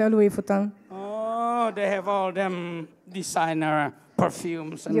jobb, mint a Louis Vuitton. Oh, they have all them designer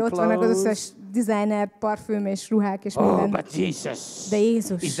perfumes and Ugye ott vannak az clothes. összes designer, parfüm és ruhák és Oh, minden. but Jesus De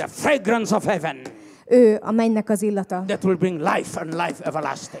Jézus, is the fragrance of heaven ő a mennynek az illata, that will bring life and life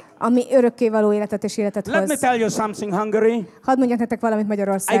everlasting. ami örökkévaló életet és életet Let me hoz. tell you something, Hungary. Hadd mondjak nektek valamit, I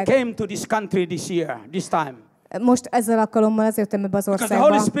Magyarország. came to this country this year, this time. Most ezzel alkalommal azért jöttem ebbe az Because the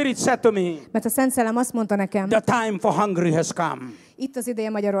Holy országba, Spirit said to me, mert a Szent Szellem azt mondta nekem, the time for Hungary has come. itt az ideje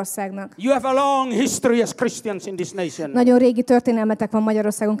Magyarországnak. You have a long history as Christians in this nation. Nagyon régi történelmetek van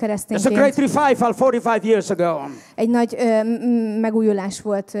Magyarországon There's a great keresztényként. revival 45 years ago Egy nagy megújulás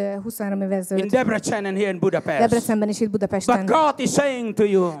volt 23 évvel in ezelőtt. Debrecen and here in Budapest. Debrecenben és itt But Budapesten. God is saying to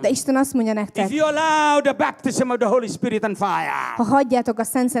you, De Isten azt mondja if nektek, you allow the baptism of the Holy Spirit and fire, ha hagyjátok a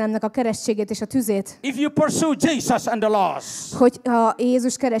Szent Szellemnek a keresztségét és a tüzét, if you pursue Jesus and the lost, hogy ha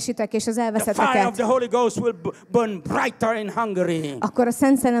Jézus keresitek és az the fire of elveszetteket, the Holy Ghost will burn brighter in Hungary. Hungary. Akkor a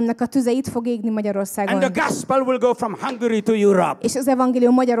Szent Szellemnek a tüze itt fog égni Magyarországon. And the gospel will go from Hungary to Europe. És az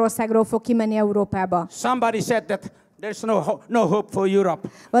evangélium Magyarországról fog kimenni Európába. Somebody said that there's no hope for Europe.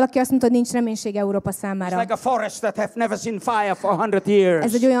 Valaki azt mondta, hogy nincs reménység Európa számára. It's like a forest that have never seen fire for 100 years.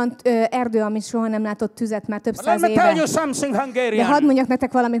 Ez egy olyan erdő, ami soha nem látott tüzet már több száz Let me tell you éve. something, Hungarian. De hadd mondjak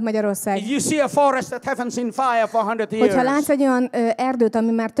nektek valamit, Magyarország. If you see a forest that haven't seen fire for 100 years. Hogyha látsz egy olyan erdőt,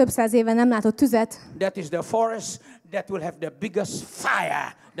 ami már több száz éve nem látott tüzet, that is the forest that will have the biggest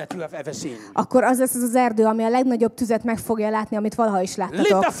fire that you have ever seen. Akkor az lesz az erdő, ami a legnagyobb tüzet meg fogja látni, amit valaha is Lit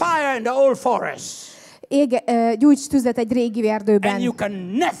láttatok. the fire in the old forest. Gyújts tüzet egy régi erdőben, And you can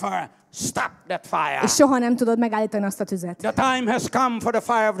never stop that fire. és soha nem tudod megállítani azt a tüzet. The time has come for the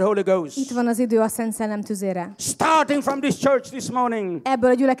fire of the Holy Ghost. Itt van az idő a Szent Szellem tüzére. Starting from this church this morning. Ebből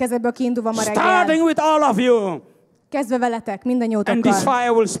a gyülekezetből kiindulva ma reggel. Starting with all of you. Kezdve veletek, And this mindannyiótokkal.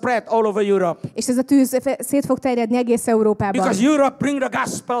 fire will spread all over Europe. És ez a tűz szét fog terjedni egész Európában. Because Europe bring the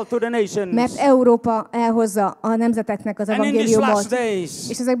gospel to the nations. Mert Európa elhozza a nemzeteknek az And in these last evangéliumot. days,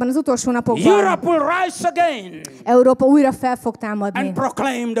 És ezekben az utolsó napokban Europe will rise again Európa újra fel fog támadni. and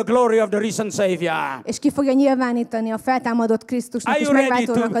proclaim the glory of the risen Savior. És ki fogja nyilvánítani a feltámadott Krisztusnak Are és you ready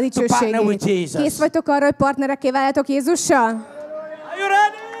megváltónak a to partner with dicsőségét. Jesus? Kész vagytok arra, hogy partnerekké váljatok Jézussal? Are you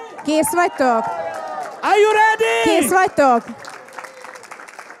ready? Kész vagytok? Are you ready? Kész vagytok?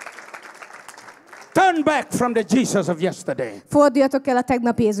 Turn back from the Jesus of yesterday. Forduljatok el a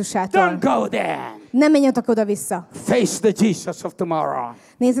tegnap Jézusától. Don't go there. Nem menjetek oda-vissza. Face the Jesus of tomorrow.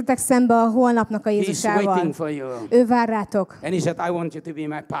 Nézzetek szembe a holnapnak a He's Jézusával. waiting for you. Ő vár rátok. And he said, I want you to be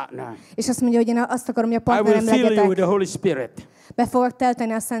my partner. És azt mondja, hogy én azt akarom, hogy a I will partnerem fill you with legyetek. the Holy Spirit. Be fogok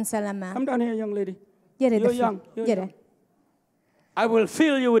telteni a Szent Szellemmel. Come down here, young lady. Gyere ide, You're young. fiú. You're Gyere. young. I will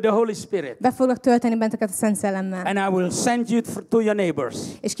fill you with the Holy Spirit. Be foglak tölteni benneteket a Szent Szellemmel. And I will send you to your neighbors.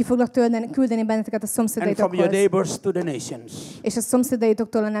 És ki foglak küldeni benneteket a And from your szomszédaitokhoz. neighbors to the nations. És a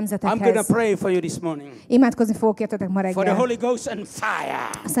szomszédaitoktól a I'm going to nemzetekhez. pray for you this morning. Imádkozni fogok értetek ma For the reggel. Holy Ghost and fire.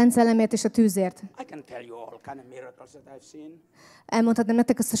 A Szent Szellemért és a tűzért. I can tell you all kind of miracles that I've seen. Elmondhatnám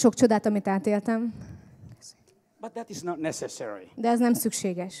nektek azt a sok csodát, amit átéltem, But that is not necessary. de ez nem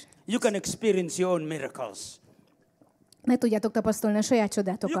szükséges. You can experience your own miracles. Meg tudjátok tapasztalni a saját You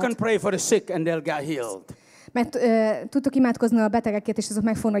can csodátokat. pray for the sick and they'll get healed. Mert tudtok imádkozni a betegekért, és azok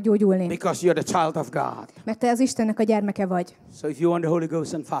meg fognak gyógyulni. Because you're the child of God. Mert te az Istennek a gyermeke vagy. So if you want the Holy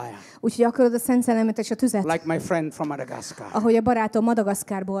Ghost and fire, Úgyhogy akarod a Szent Szellemet és a tüzet, like my friend from Madagascar. ahogy a barátom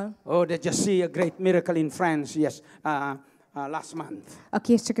Madagaszkárból, Oh, they just see a great miracle in France, yes, last month.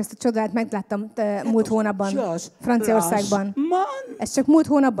 aki csak ezt a csodát megláttam múlt hónapban, Just Franciaországban. last month. Ez csak múlt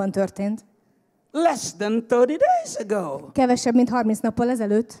hónapban történt. Less than 30 days ago. Kevesebb, mint 30 nappal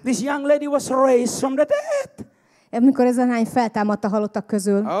ezelőtt, This young lady was raised from the dead. amikor ez a lány feltámadt a halottak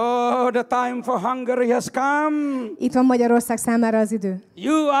közül. Oh, the time for Hungary has come. Itt van Magyarország számára az idő.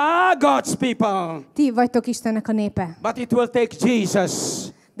 You are God's people. Ti vagytok Istennek a népe. But it will take Jesus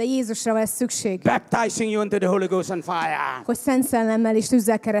De Jézusra lesz szükség, baptizing you into the Holy Ghost and fire. hogy Szent Szellemmel és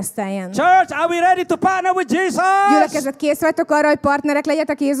tűzzel kereszteljen. Church, are we ready to partner with Jesus? Gyülekezet, kész vagytok arra, hogy partnerek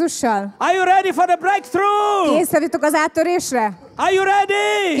legyetek Jézussal? Are you ready for the breakthrough? Kész vagytok az áttörésre? Are you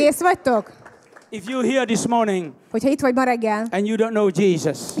ready? Kész vagytok? If you're here this morning Hogyha itt vagy ma reggel, and you don't know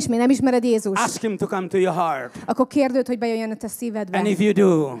Jesus, és még nem ismered Jézust, ask him to come to your heart. akkor kérd őt, hogy bejöjjön a te szívedbe. And if you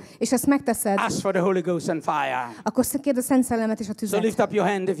do, És ezt megteszed, ask for the Holy Ghost and fire. akkor kérd a Szent Szellemet és a So tüzet. lift up your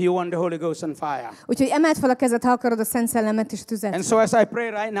hand if you want the Holy Ghost and fire. Úgyhogy emeld fel a kezed, ha akarod a Szent Szellemet és a tüzet. And so as I pray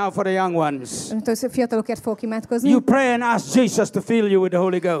right now for the young ones, Amit a fiatalokért fogok imádkozni. you pray and ask Jesus to fill you with the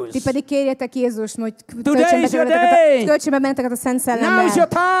Holy Ti Ghost. pedig kérjetek Jézust, hogy Today is your day. töltsen be benneteket a Szent Now is Szellemmel. your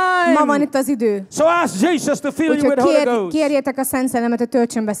Ma van time. itt az idő. So ask Jesus to fill you with Úgyhogy the Holy Ghost. kérjétek a Szent Szellemet, hogy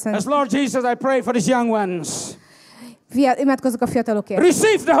töltsön be Szent. As Lord Jesus, I pray for these young ones. Imádkozok a fiatalokért.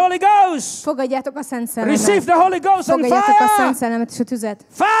 Receive the Holy Ghost. Fogadjátok a Szent Receive Szellemet. the Holy Ghost and Fogadjátok a Szent fire. Szellemet és a tüzet.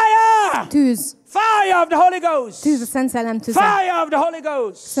 Fire. Tűz. Fire of the Holy Ghost. Tűz a Szent Szellem tüze. Fire of the Holy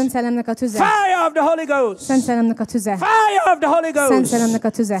Ghost. Szent Szellemnek a tüze. Fire of the Holy Ghost. Szent Szellemnek a tüze. Fire of the Holy Szent Ghost. Szellemnek a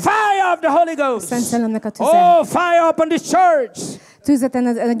tüze. Fire of the Holy Ghost. Szent Szellemnek a tüze. Oh, fire upon this church. Tüzeten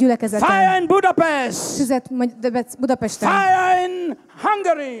a gyülekezeten. Fire in Budapest. Tüzet Budapesten. Fire in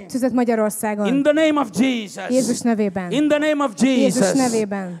Hungary. Tüzet Magyarországon. In the name of Jesus. Jézus nevében. In the name of Jézus Jesus.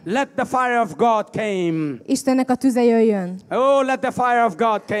 nevében. Let the fire of God came. Istennek a tüze jöjjön. Oh, let the fire of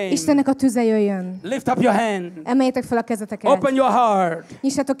God came. Istennek a tüze jöjjön. Lift up your hand. Emeljétek fel a kezeteket. Open your heart.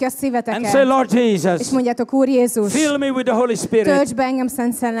 Nyissatok ki a And say, szíveteket. Lord És Jesus, mondjátok, Úr Jézus, fill me with the Holy Spirit. tölts be engem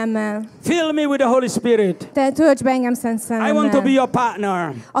Szent Szellemmel. Fill me with the Holy Spirit. Te tölts be engem Szent I want to be Szellemmel. your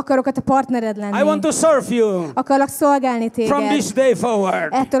partner. Akarok a te partnered I want lenni. to serve you Akarlak szolgálni from téged. this day forward.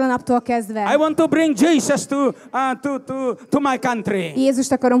 forward. Ettől a naptól kezdve. I want to bring Jesus to my country.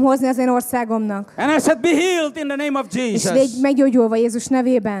 Jézust akarom hozni az én országomnak. And I said, be healed in the name of Jesus. És légy meggyógyulva Jézus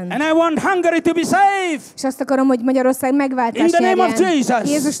nevében. And I want Hungary to be saved. És azt akarom, hogy Magyarország megváltást In the name nyerjen. of Jesus.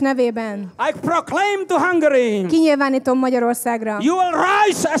 Jézus nevében. I proclaim to Hungary. Kinyilvánítom Magyarországra. You will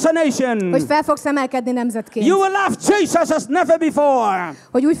rise as a nation. Hogy fel fogsz emelkedni nemzetként. You will love Jesus as never before.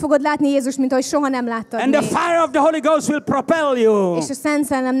 Hogy úgy fogod látni Jézus, mint ahogy soha nem láttad And the fire of the Holy Ghost will propel you. És a Szent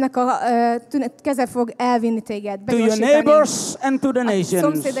Szellemnek a keze fog elvinni téged. To your neighbors and to the a nations.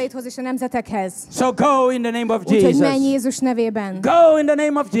 szomszédaidhoz és a nemzetekhez. So go in the name of Úgyhogy Jesus. menj Jézus nevében. Go in the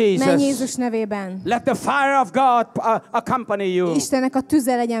name of Jesus. Menj Jézus nevében. Let the fire of God accompany you. Istennek a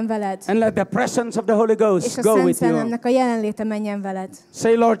tüze legyen veled. And let the presence of the Holy Ghost És a go Szent with you. Szellemnek a jelenléte menjen veled.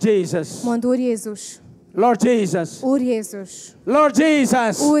 Say, Lord Jesus. Mondd, Úr Jézus. Lord Jesus. Úr Jézus. Lord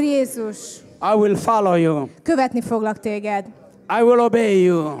Jesus. Úr Jézus. I will follow you. Követni foglak téged. I will obey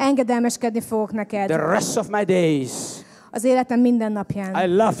you. Engedelmeskedni fogok neked. The rest of my days. Az életem minden napján. I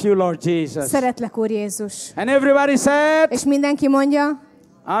love you, Lord Jesus. Szeretlek, Úr Jézus. And everybody said, és mindenki mondja,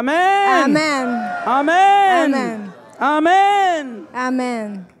 Amen. Amen. Amen. Amen. Amen.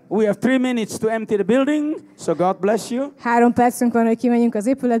 Amen. We have 3 minutes to empty the building, so God bless you. 3 percünk van, hogy kimenjünk az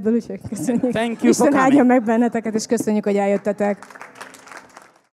épületből, úgyhogy köszönjük. Thank you for Isten coming. áldja meg benneteket, és köszönjük, hogy eljöttetek.